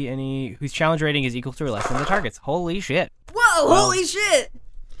can be any whose challenge rating is equal to or less than the target's. Holy shit. whoa, Well, holy shit!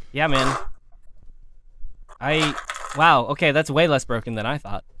 Yeah, man. Wow. Okay, that's way less broken than I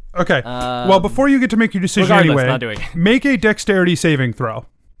thought. Okay. Well, before you get to make your decision regardless, anyway, not doing it. make a dexterity saving throw.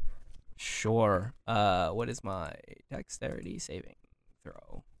 Sure. What is my dexterity saving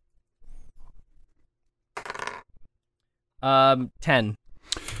throw? 10.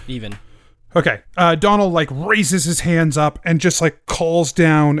 Even. Okay. Donald raises his hands up and just calls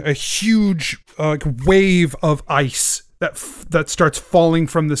down a huge wave of ice that starts falling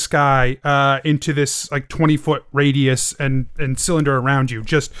from the sky into this 20-foot radius and cylinder around you.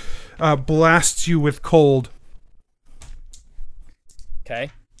 Just blasts you with cold.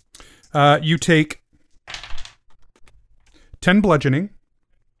 Okay. You take 10 bludgeoning.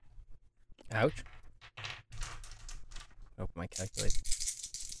 Ouch. Open my calculator.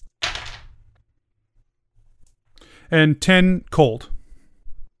 And 10 cold.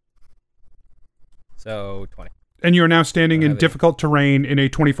 So 20. And you are now standing in difficult terrain in a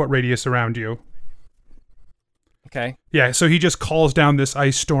 20-foot radius around you. Okay. Yeah, so he just calls down this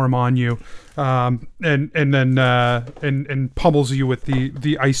ice storm on you, and then pummels you with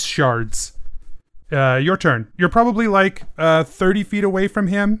the ice shards. Your turn. You're probably 30 feet away from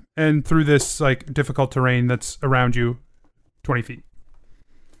him, and through this difficult terrain that's around you, 20 feet.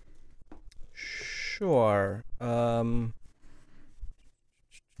 Sure.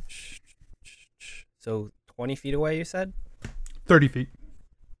 So 20 feet away, you said? 30 feet.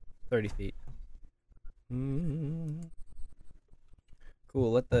 30 feet.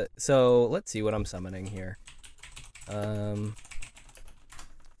 Cool. So let's see what I'm summoning here.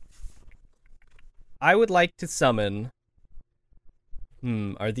 I would like to summon.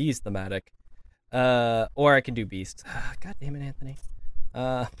 Are these thematic? Or I can do beasts. God damn it, Anthony.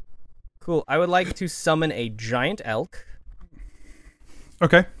 Cool. I would like to summon a giant elk.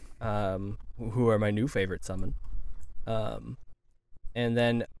 Okay. Who are my new favorite summon. And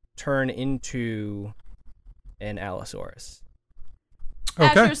then turn into an Allosaurus. Okay.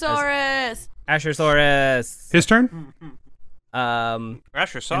 Ashersaurus. His turn?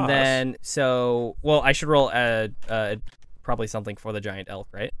 Ashersaurus. And then, I should roll probably something for the giant elk,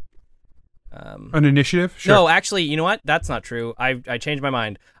 right? An initiative? Sure. No, actually, you know what? That's not true. I changed my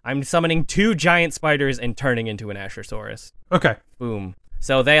mind. I'm summoning 2 giant spiders and turning into an Ashersaurus. Okay. Boom.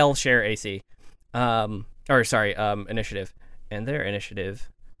 So they'll share AC. Initiative. And their initiative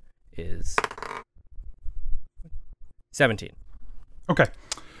is 17. Okay.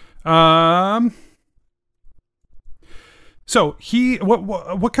 So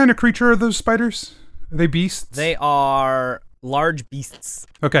what kind of creature are those spiders? Are they beasts? They are large beasts.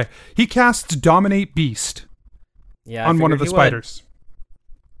 Okay. He casts Dominate Beast. Yeah, I on one of the figured he would. spiders.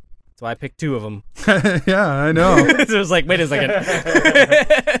 So I picked 2 of them. Yeah, I know. So it was like, wait a second.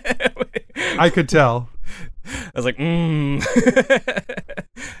 I could tell. I was like,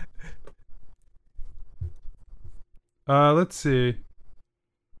 Let's see.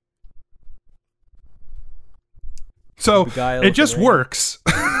 So Beguile it just the ring. works.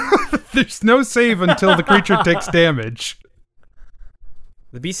 There's no save until the creature takes damage.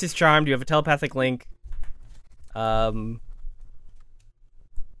 The beast is charmed. You have a telepathic link. How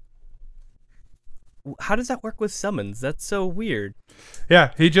does that work with summons? That's so weird.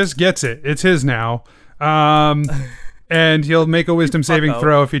 Yeah, he just gets it. It's his now. And he'll make a wisdom saving Uh-oh.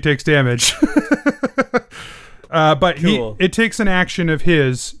 throw if he takes damage. But Cool. it takes an action of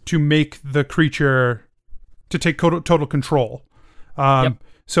his to make the creature to take total control. Yep.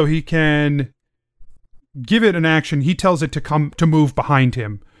 So he can give it an action. He tells it to move behind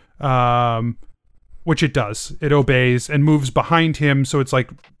him, which it does. It obeys and moves behind him, so it's like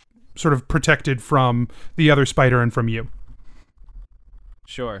sort of protected from the other spider and from you.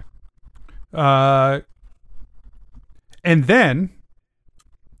 Sure. And then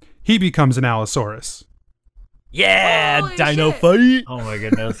he becomes an Allosaurus. Yeah, Holy dino shit. fight. Oh my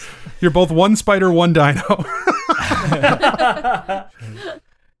goodness. You're both one spider, one dino.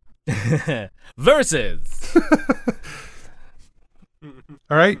 Versus.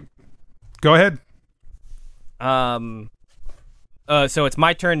 All right, go ahead. So it's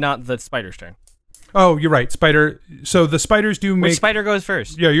my turn, not the spider's turn. Oh, you're right, spider. So the spiders do make. Which spider goes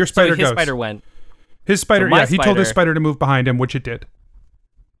first? Yeah, your So spider his goes. spider went. His spider. So my Yeah, he told his spider- spider to move behind him, which it did.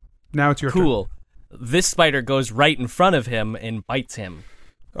 Now it's your turn. Cool. This spider goes right in front of him and bites him.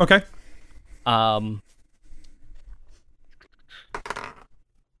 Okay. That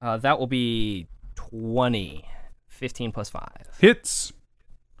will be 20. 15 plus 5. Hits.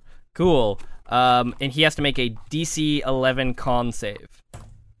 Cool. And he has to make a DC 11 con save.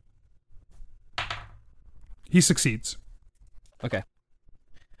 He succeeds. Okay.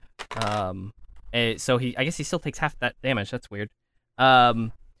 So I guess he still takes half that damage. That's weird.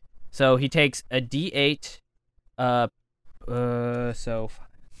 So he takes a D8.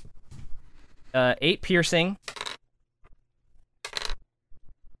 8 piercing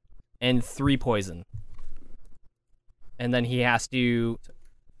and 3 poison. And then he has to,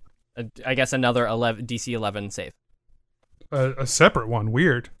 I guess, another DC 11 save. A separate one.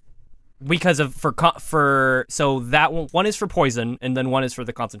 Weird. Because of so that one is for poison and then one is for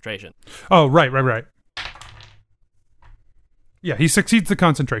the concentration. Oh, right. Yeah, he succeeds the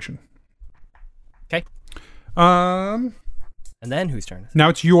concentration. Okay. Um. And then whose turn is it? Now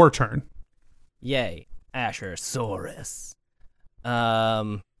it's your turn. Yay, Ashersaurus.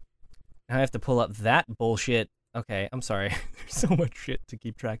 I have to pull up that bullshit. Okay, I'm sorry. There's so much shit to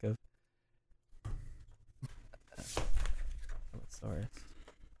keep track of. Allosaurus.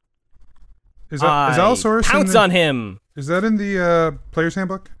 Is Allosaurus pounce on him. Is that in the player's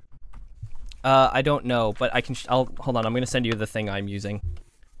handbook? I don't know, but I can. I'll hold on. I'm gonna send you the thing I'm using.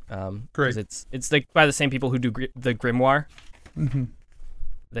 Great. 'Cause it's like by the same people who do the grimoire. Mm-hmm.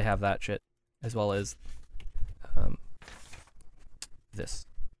 They have that shit as well as this.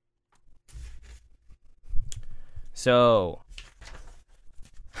 So,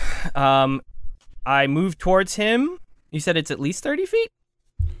 I move towards him. You said it's at least 30 feet?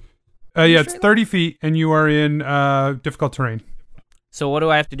 Yeah, it's 30 feet, and you are in difficult terrain. So what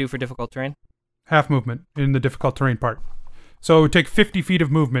do I have to do for difficult terrain? Half movement in the difficult terrain part. So it would take 50 feet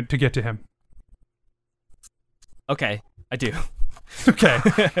of movement to get to him. Okay, I do. Okay,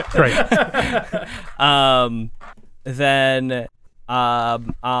 great. Then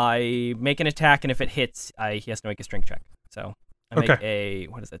I make an attack, and if it hits, he has to make a strength check. So I make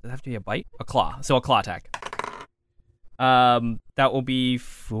what is it? Does it have to be a bite? A claw. So a claw attack. That will be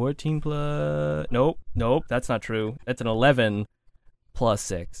 14 plus... Nope, that's not true. That's an 11 plus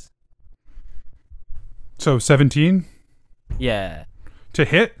 6. So 17 Yeah. to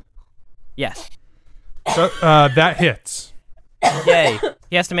hit? Yes. So, that hits. Yay.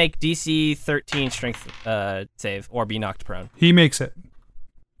 He has to make DC 13 strength save or be knocked prone. He makes it.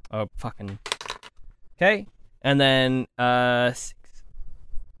 Oh, fucking... Okay. And then 6...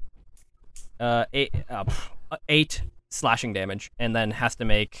 8 slashing damage, and then has to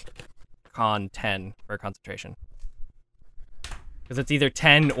make con 10 for concentration. Because it's either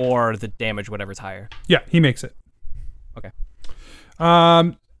 10 or the damage, whatever's higher. Yeah, he makes it. Okay.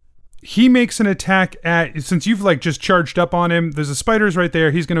 He makes an attack at... Since you've, like, just charged up on him, there's a spiders right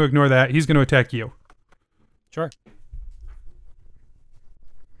there. He's going to ignore that. He's going to attack you. Sure.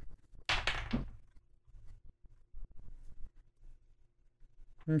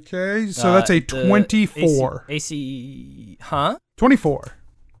 Okay, so that's a 24. AC, huh? 24.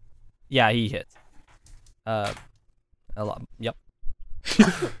 Yeah, he hits. A lot. Yep.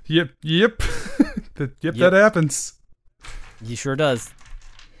 Yep. That happens. He sure does.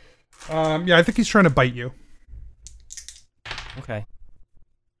 Yeah, I think he's trying to bite you. Okay.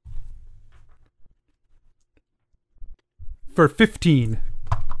 For 15.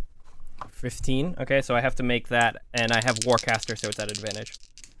 15. Okay, so I have to make that, and I have Warcaster, so it's at advantage.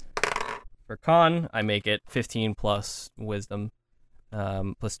 For con, I make it 15 plus Wisdom,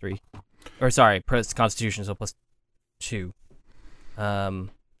 plus 3. Or sorry, plus Constitution, so plus 2. So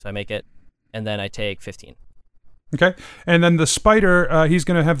I make it, and then I take 15. Okay, and then the spider, he's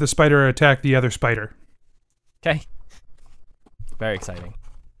going to have the spider attack the other spider. Okay. Very exciting.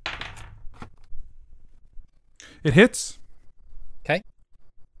 It hits. Okay.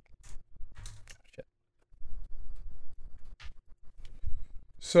 Shit.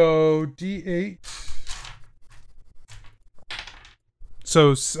 So D8.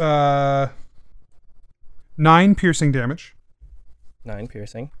 So 9 piercing damage. 9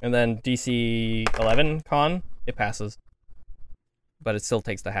 piercing. And then DC 11 con, it passes. But it still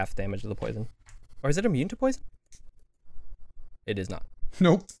takes the half damage of the poison. Or is it immune to poison? It is not.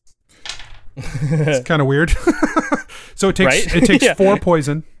 Nope. It's kind of weird. So it takes Right? it takes Yeah. 4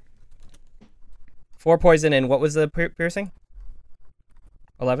 poison. 4 poison, and what was the piercing?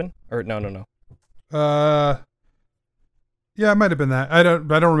 11? Or no. Yeah, it might have been that. I don't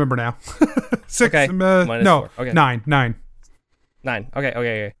remember now. 6. Okay. No, -4. Okay. 9. 9.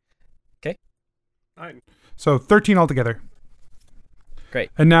 Okay. 9. So 13 altogether.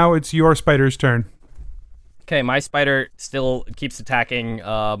 Great. And now it's your spider's turn. Okay, my spider still keeps attacking.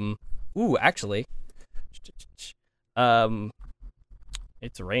 Ooh, actually.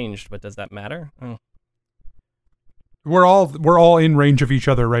 It's ranged, but does that matter? Oh. We're all in range of each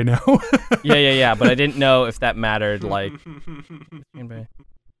other right now. Yeah, but I didn't know if that mattered, like...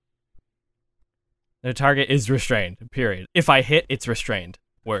 The target is restrained, period. If I hit, it's restrained.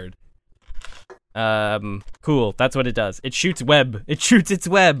 Word. Cool, that's what it does. It shoots web. It shoots its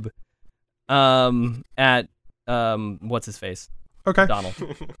web. At, what's his face? Okay. Donald.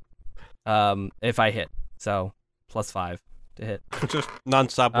 If I hit. So, +5 to hit. Just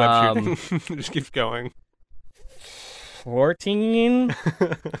non-stop web shooting. Just keeps going. 14?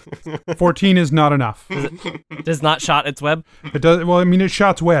 14 is not enough. Does not shot its web? It does. Well, I mean, it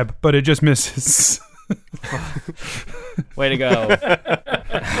shots web, but it just misses. Way to go.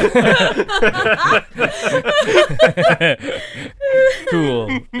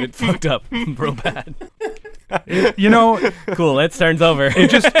 Cool. It fucked up real bad. You know, Cool, it turns over. it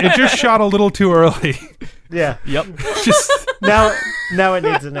just shot a little too early. Yeah. Yep. Just Now it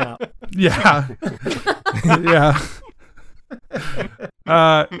needs a nap. yeah. Yeah.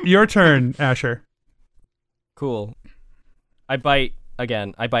 Your turn, Asher. Cool. I bite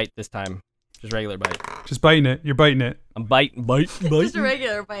again. I bite this time. Just regular bite. Just biting it. You're biting it. I'm bite. Just a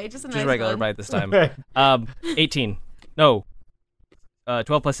regular bite. Just a nice Just regular one. bite this time. 18. No.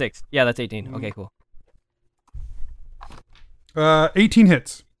 12 plus 6. Yeah, that's 18. Okay, cool. 18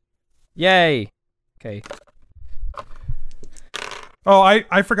 hits. Yay. Okay. Oh,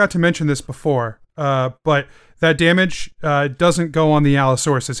 I forgot to mention this before, but that damage doesn't go on the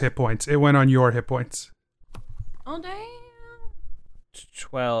Allosaurus's hit points. It went on your hit points. Oh, damn.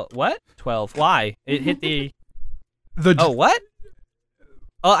 12. What? 12. Why? It hit the... The Oh, what?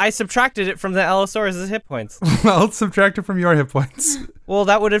 Oh, I subtracted it from the Allosaurus' hit points. Well, it's subtracted from your hit points. Well,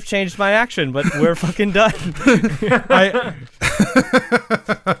 that would have changed my action, but we're fucking done.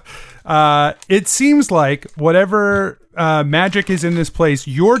 It seems like whatever magic is in this place,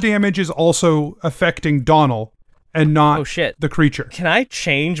 your damage is also affecting Donald and not Oh, shit. the creature. Can I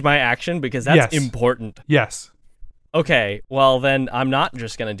change my action? Because that's Yes. important. Yes. Okay, well, then I'm not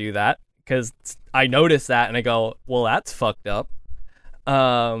just going to do that. Because I notice that and I go, well, that's fucked up.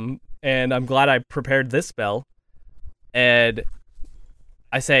 And I'm glad I prepared this spell. And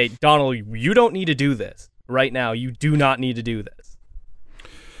I say, Donald, you don't need to do this. Right now, you do not need to do this.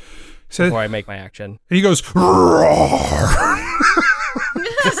 So, Before I make my action. and he goes, roar.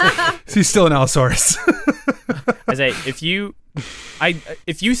 He's still an Allosaurus. I say, if you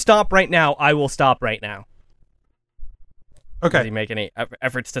stop right now, I will stop right now. Does he Okay. make any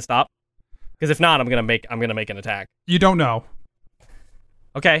efforts to stop? Because if not, I'm gonna make an attack. You don't know.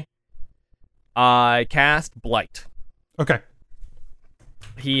 Okay. I cast Blight. Okay.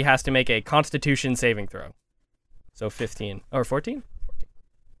 He has to make a Constitution saving throw. So 15 or 14. 14.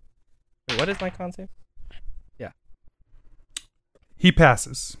 Wait, what is my con save? Yeah. He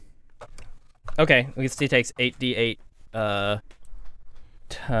passes. Okay. He takes 8d8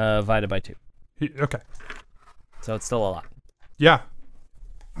 divided by 2. Okay. So it's still a lot. Yeah.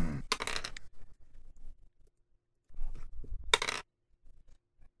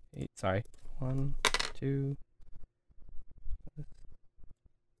 Sorry. 1, 2.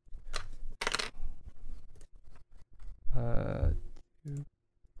 2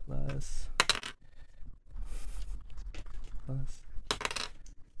 plus.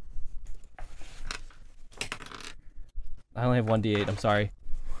 I only have 1d8. I'm sorry.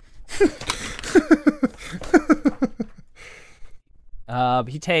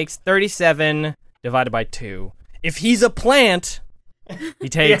 He takes 37 divided by 2. If he's a plant, he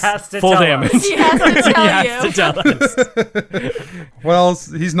takes full damage. He has to tell He has you. to tell us. Well,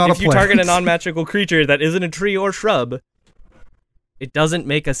 he's not a If plant. you target a non-magical creature that isn't a tree or shrub, it doesn't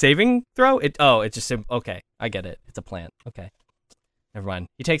make a saving throw. It just okay. I get it. It's a plant. Okay, never mind.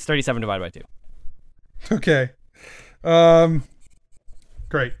 He takes 37 divided by 2. Okay.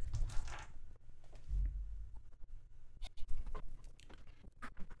 Great.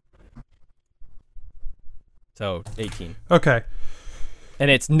 So 18, Okay.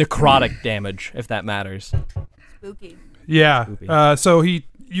 and it's necrotic damage if that matters. Spooky. Yeah. Spoopy. So you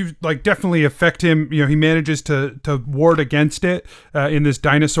like definitely affect him. You know, he manages to ward against it in this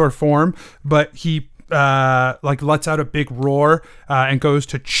dinosaur form, but he like lets out a big roar and goes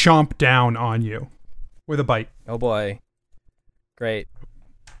to chomp down on you with a bite. Oh boy, great.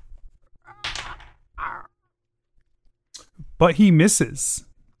 But he misses.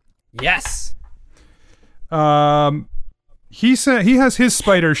 Yes. He has his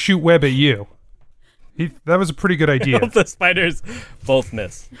spider shoot web at you. That was a pretty good idea. The spiders both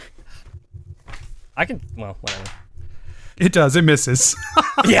miss. I can. Well, whatever. It does. It misses.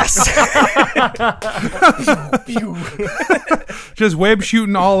 Yes. Just web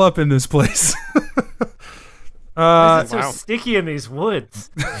shooting all up in this place. Why is it so sticky in these woods?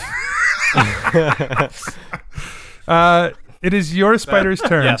 It is your spider's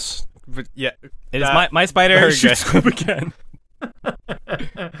turn. Yes. But yeah. It is my spider Very shoots good. web again.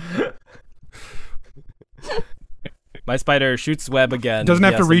 My spider shoots web again. Doesn't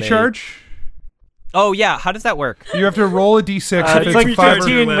have to Yes, and they- recharge. Oh yeah, how does that work? You have to roll a d6 if It's like it's 5 or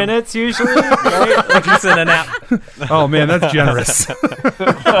 15 minutes usually, right? Like he's in a nap. Oh man, that's generous. The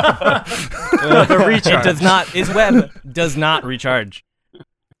recharge. It does not. His web does not recharge.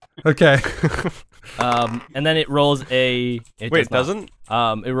 Okay. And then it rolls a. It Wait, does it not.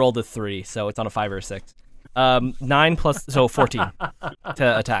 doesn't? It rolled a 3, so it's on a 5 or a 6. 9 plus, so 14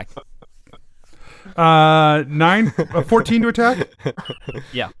 to attack. 14 to attack.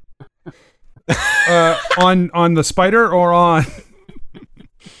 Yeah. On the spider or on?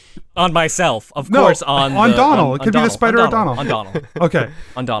 On myself, of No, course. On Donald. It could be the Donald. spider or Donald. On Donald. Okay.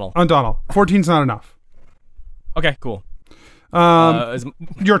 On Donald. On Donald. 14's not enough. Okay, cool.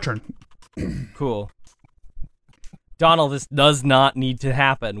 Your turn. Cool. Donald, this does not need to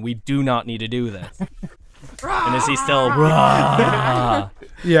happen. We do not need to do this. And is he still?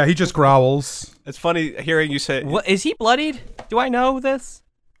 Yeah, he just growls. It's funny hearing you say. What is he bloodied? Do I know this?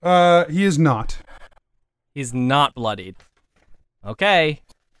 He is not. He's not bloodied. Okay.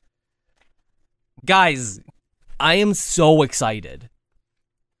 Guys, I am so excited.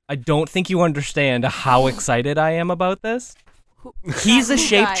 I don't think you understand how excited I am about this. He's a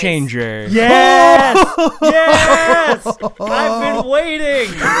shape Guys. changer. Yes! Yes! I've been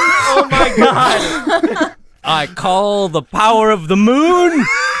waiting! Oh my god! I call the power of the moon.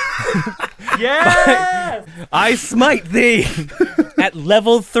 Yes! I smite thee. At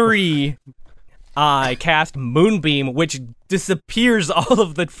level 3, I cast Moonbeam, which disappears all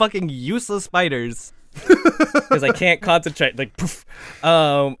of the fucking useless spiders. Because I can't concentrate. Like, poof.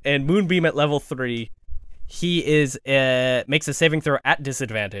 And Moonbeam at level 3, he is makes a saving throw at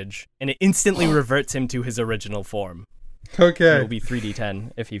disadvantage, and it instantly reverts him to his original form. It Okay. will be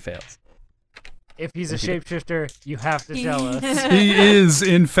 3d10 if he fails. If he's a shapeshifter, you have to tell us. He is,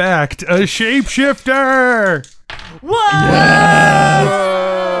 in fact, a shapeshifter. What?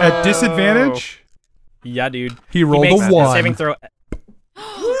 At disadvantage, Yeah, dude. he rolled makes a 1. saving throw.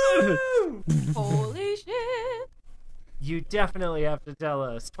 Holy shit. You definitely have to tell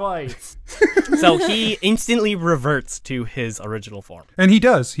us twice. So he instantly reverts to his original form. And he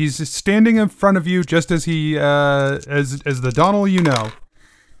does. He's standing in front of you just as he as the Donald you know.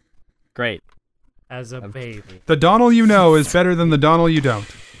 Great. As a baby. The Donald you know is better than the Donald you don't.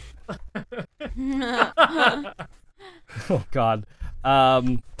 Oh God.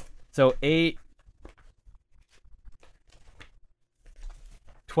 So 8,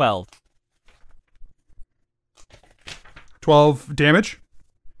 12. 12 damage.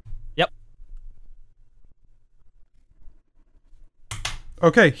 Yep.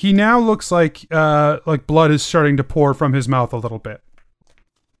 Okay, he now looks like blood is starting to pour from his mouth a little bit.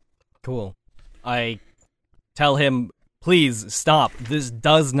 Cool. I tell him, please stop. This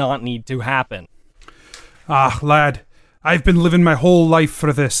does not need to happen. Ah, lad, I've been living my whole life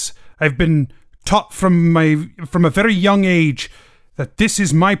for this. I've been taught from a very young age that this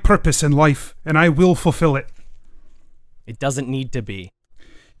is my purpose in life, and I will fulfill it. It doesn't need to be.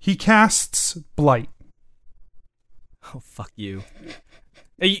 He casts Blight. Oh, fuck you.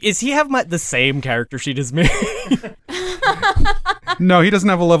 Is he have the same character sheet as me? No, he doesn't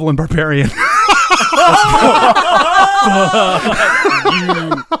have a level in Barbarian.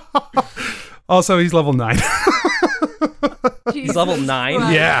 Also, he's level 9. He's level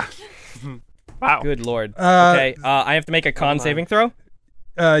 9? Yeah. Wow. Good lord. Okay, I have to make a con saving throw?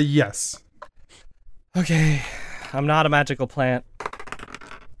 Yes. Okay. I'm not a magical plant.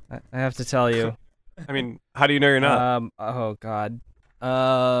 I have to tell you. I mean, how do you know you're not? Oh, God.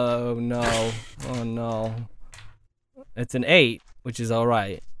 Oh, no. Oh, no. It's an 8, which is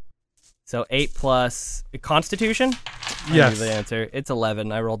alright. So 8 plus Constitution? Yes. I knew the answer. It's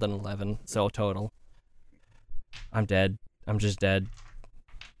 11. I rolled an 11, so total. I'm dead. I'm just dead.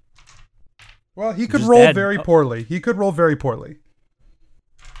 Well, he could Just roll dead. very poorly. He could roll very poorly.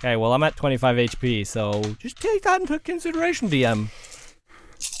 Okay, well, I'm at 25 HP, so just take that into consideration, DM.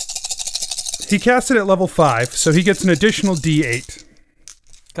 He cast it at level 5, so he gets an additional D8.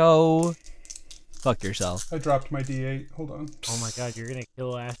 Go fuck yourself. I dropped my D8. Hold on. Oh my god, you're gonna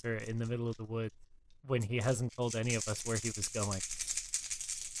kill Asher in the middle of the woods when he hasn't told any of us where he was going.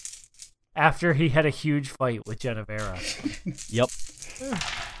 After he had a huge fight with Genevera. Yep.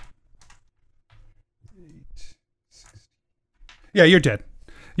 Yeah, you're dead.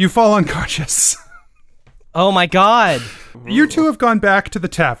 You fall unconscious. Oh my god. You two have gone back to the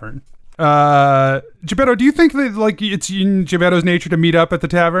tavern. Geppetto, do you think that it's in Geppetto's nature to meet up at the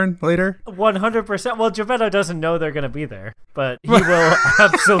tavern later? 100%. Well, Geppetto doesn't know they're going to be there, but he will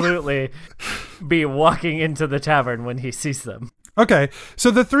absolutely be walking into the tavern when he sees them. Okay, so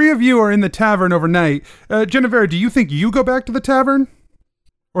the three of you are in the tavern overnight. Genevera, do you think you go back to the tavern?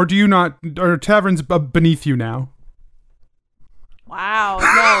 Or do you not? Or tavern's beneath you now? Wow.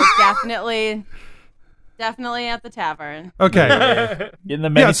 No, definitely at the tavern. Okay. Getting the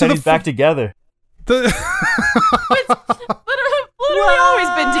many pennies back together. Literally always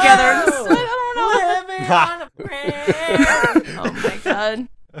been together. I don't know. Oh my god.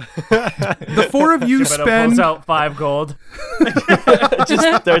 The four of you Geppetto spend... pulls out 5 gold.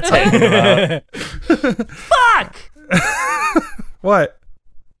 Just starts hanging them out. Fuck! What?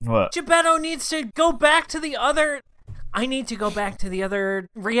 What? Geppetto needs to go back to the other... I need to go back to the other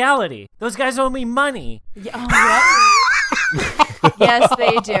reality. Those guys owe me money. Yes,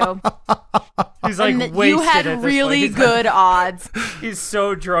 they do. He's like And wasted you had at this really point. good odds. He's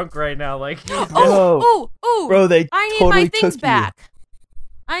so drunk right now. Like, Ooh, Bro, they I need totally my things took back.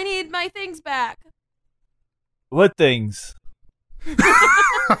 I need my things back. What things?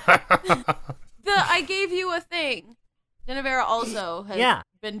 I gave you a thing. Genevera also has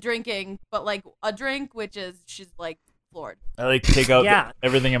been drinking, but like a drink, which is she's like floored. I like take out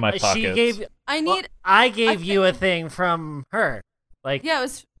everything in my pockets. She gave. I gave you a thing from her. Like it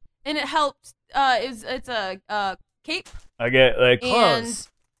was, and it helps. It's a cape. I get like clothes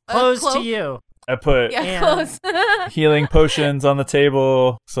to you. I put clothes. healing potions on the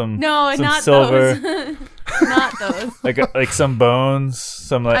table. Some not silver. Those. Not those. like some bones.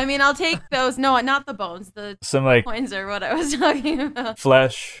 Some like. I mean, I'll take those. No, not the bones. The some like coins are what I was talking about.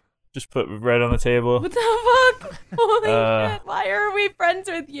 Flesh. Just put right on the table. What the fuck? Holy shit! Why are we friends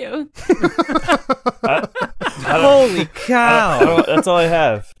with you? Holy cow! That's all I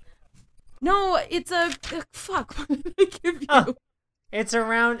have. No, it's a fuck. What did I give you? It's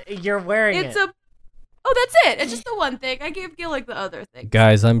around. You're wearing it. Oh, that's it. It's just the one thing. I gave Gillick the other thing.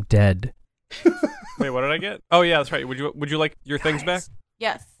 Guys, I'm dead. Wait, what did I get? Oh yeah, that's right. Would you like your things back?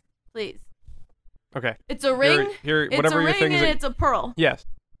 Yes, please. Okay. It's a ring. Here, it's whatever a your ring things. and it's a pearl. Yes.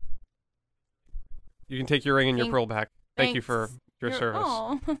 You can take your ring and your pearl back. Thank you for your service.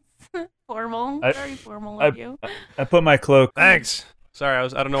 Oh, formal. Very formal of you. I put my cloak. Thanks. Sorry, I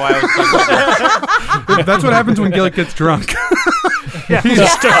don't know why I was talking about That's what happens when Gillick gets drunk. He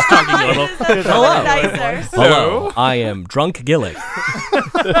just starts talking a little. Hello. Hello, I am Drunk Gillick.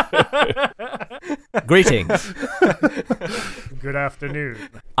 Greetings. Good afternoon.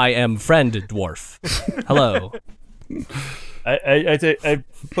 I am Friend Dwarf. Hello. I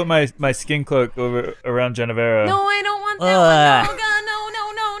put my skin cloak around Genevera. No, I don't want that one.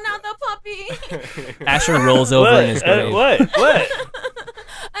 No, not the puppy. Asher rolls over in his grave. What?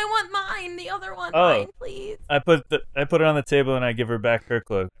 I want mine, the other one. on Oh. mine, please. I put it on the table and I give her back her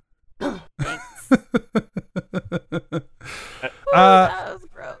cloak. Thanks. Uh, That was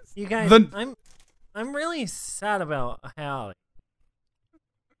gross. You guys, The- I'm really sad about Hallie.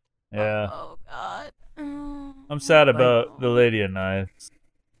 Yeah. Oh God. Oh, I'm sad about the Lady of Knives.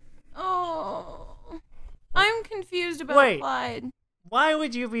 Oh, I'm confused about Wait. Clyde Why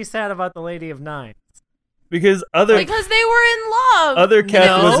would you be sad about the Lady of Nines? Because because they were in love. other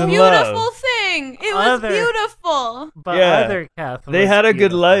Kath it was was a in beautiful love. thing. It was Other- beautiful. But Yeah. other Kath They was had a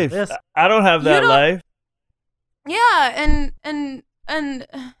good beautiful. life. This- I don't have You that don't- life. Yeah, and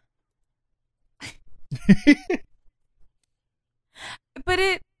but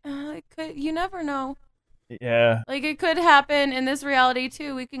it could. You never know. Yeah. Like it could happen in this reality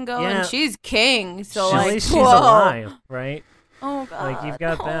too. We can go Yeah. and she's king. So At like, least she's whoa. alive, right? Oh God. Like, you've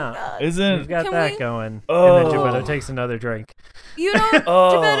got Oh, that. God. Isn't You've got Can that we- going. Oh. And then Geppetto takes another drink. You know,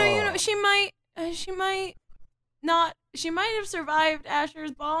 Oh. Geppetto, you know, she might not. She might have survived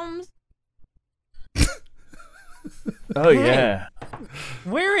Asher's bombs. Oh yeah.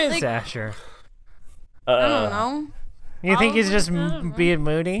 Where is Like- Asher? I don't know. You think he's Probably- just I don't know. being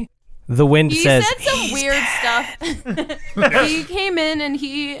moody? The wind He says said some weird stuff. He came in and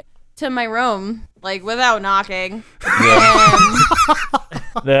to my room like without knocking.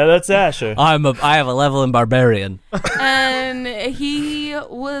 Yeah, that's Asher. I have a level in barbarian. And he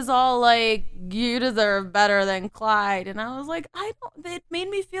was all like, "You deserve better than Clyde," and I was like, "I don't." It made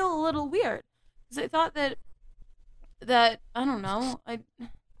me feel a little weird because I thought that I don't know.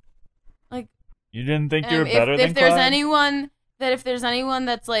 You didn't think you were if, better than if there's Clyde? anyone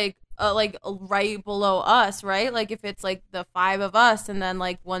that's like right below us, right? Like if it's like the five of us and then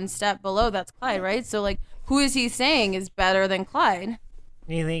like one step below, that's Clyde, right? So like, who is he saying is better than Clyde?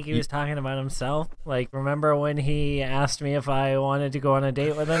 You think he was talking about himself? Like, remember when he asked me if I wanted to go on a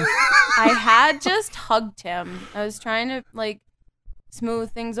date with him? I had just hugged him. I was trying to like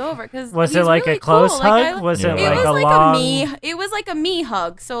smooth things over because Was it like really a close cool. hug? Like, Was Yeah. it it like was a like long? a me. It was like a me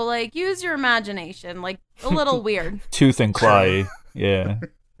hug. So like, use your imagination. Like a little weird. Tooth and clawy. Yeah.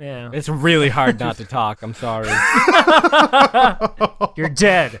 Yeah. It's really hard not to talk. I'm sorry. You're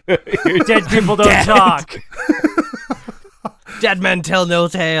dead. Dead people don't Dead. talk. Dead men tell no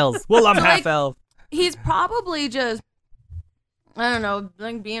tales. Well, I'm So, half like- elf. He's probably just, I don't know,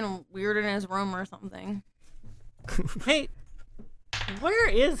 like being weird in his room or something. Hey, where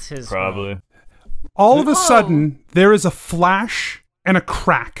is his Probably. All of a Whoa. sudden, there is a flash and a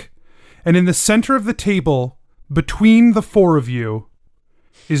crack. And in the center of the table, between the four of you,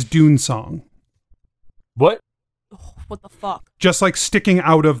 is Dune Song. What? What the fuck? Just like sticking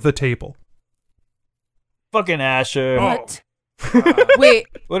out of the table. Fucking Asher. What? Wait.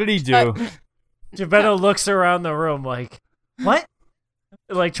 What did he do? Geppetto looks around the room like, what?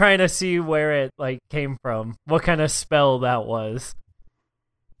 Like trying to see where it like came from. What kind of spell that was.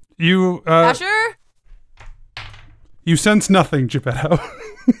 You Asher? you sense nothing, Geppetto.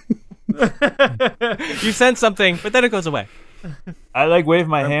 You sense something, but then it goes away. I like wave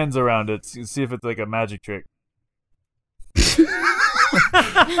my hands around it to see if it's like a magic trick.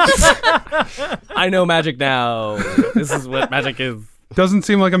 I know magic now. This is what magic is. Doesn't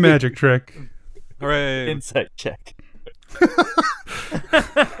seem like a magic trick. Hooray. Insight check.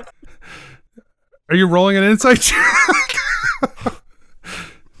 Are you rolling an insight check?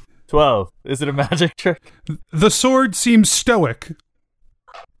 12. Is it a magic trick? The sword seems stoic.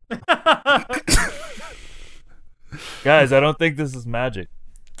 Guys, I don't think this is magic.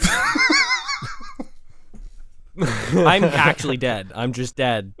 I'm actually dead. I'm just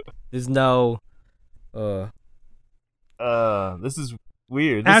dead. There's no. This is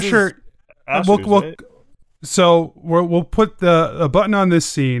weird. This Asher, is Asher's, right? so we'll put a button on this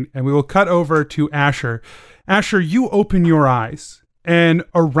scene and we will cut over to Asher. Asher, you open your eyes and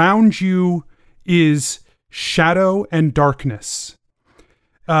around you is shadow and darkness.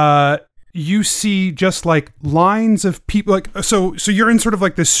 You see just like lines of people, like so you're in sort of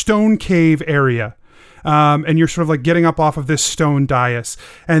like this stone cave area. And you're sort of like getting up off of this stone dais,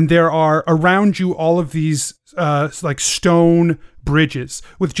 and there are around you all of these like stone bridges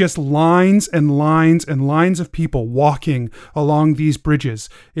with just lines and lines and lines of people walking along these bridges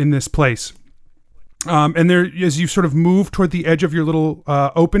in this place. And there, as you sort of move toward the edge of your little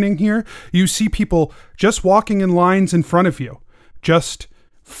opening here, you see people just walking in lines in front of you, just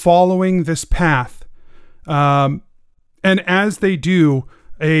following this path. And as they do,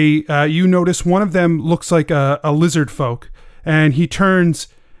 you notice one of them looks like a lizard folk, and he turns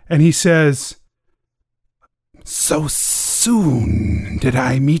and he says, So soon did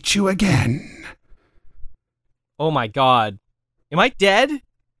I meet you again. Oh my god. Am I dead?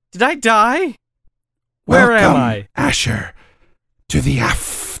 Did I die? Where am Welcome, I? Asher, to the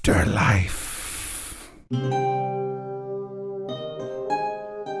afterlife.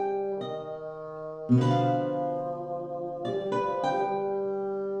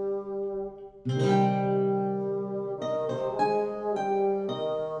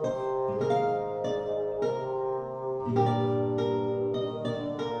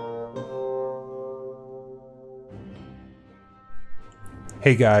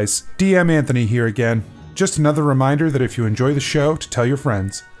 Hey guys, DM Anthony here again. Just another reminder that if you enjoy the show, to tell your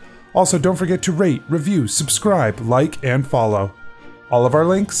friends. Also, don't forget to rate, review, subscribe, like, and follow. All of our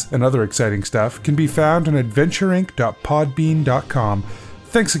links and other exciting stuff can be found on adventureinc.podbean.com.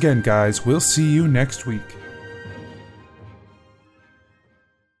 Thanks again, guys. We'll see you next week.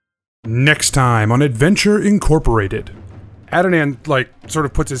 Next time on Adventure Incorporated. Adnan, sort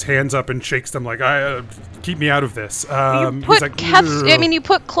of puts his hands up and shakes them keep me out of this. You he's put like, you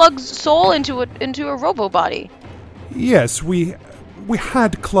put Klug's soul into a robo body. Yes, we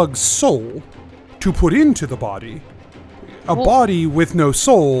had Klug's soul to put into the body. A body with no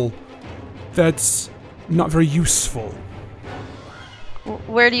soul, that's not very useful.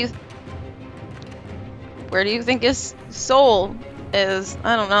 Where do you think his soul is?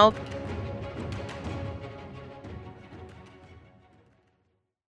 I don't know.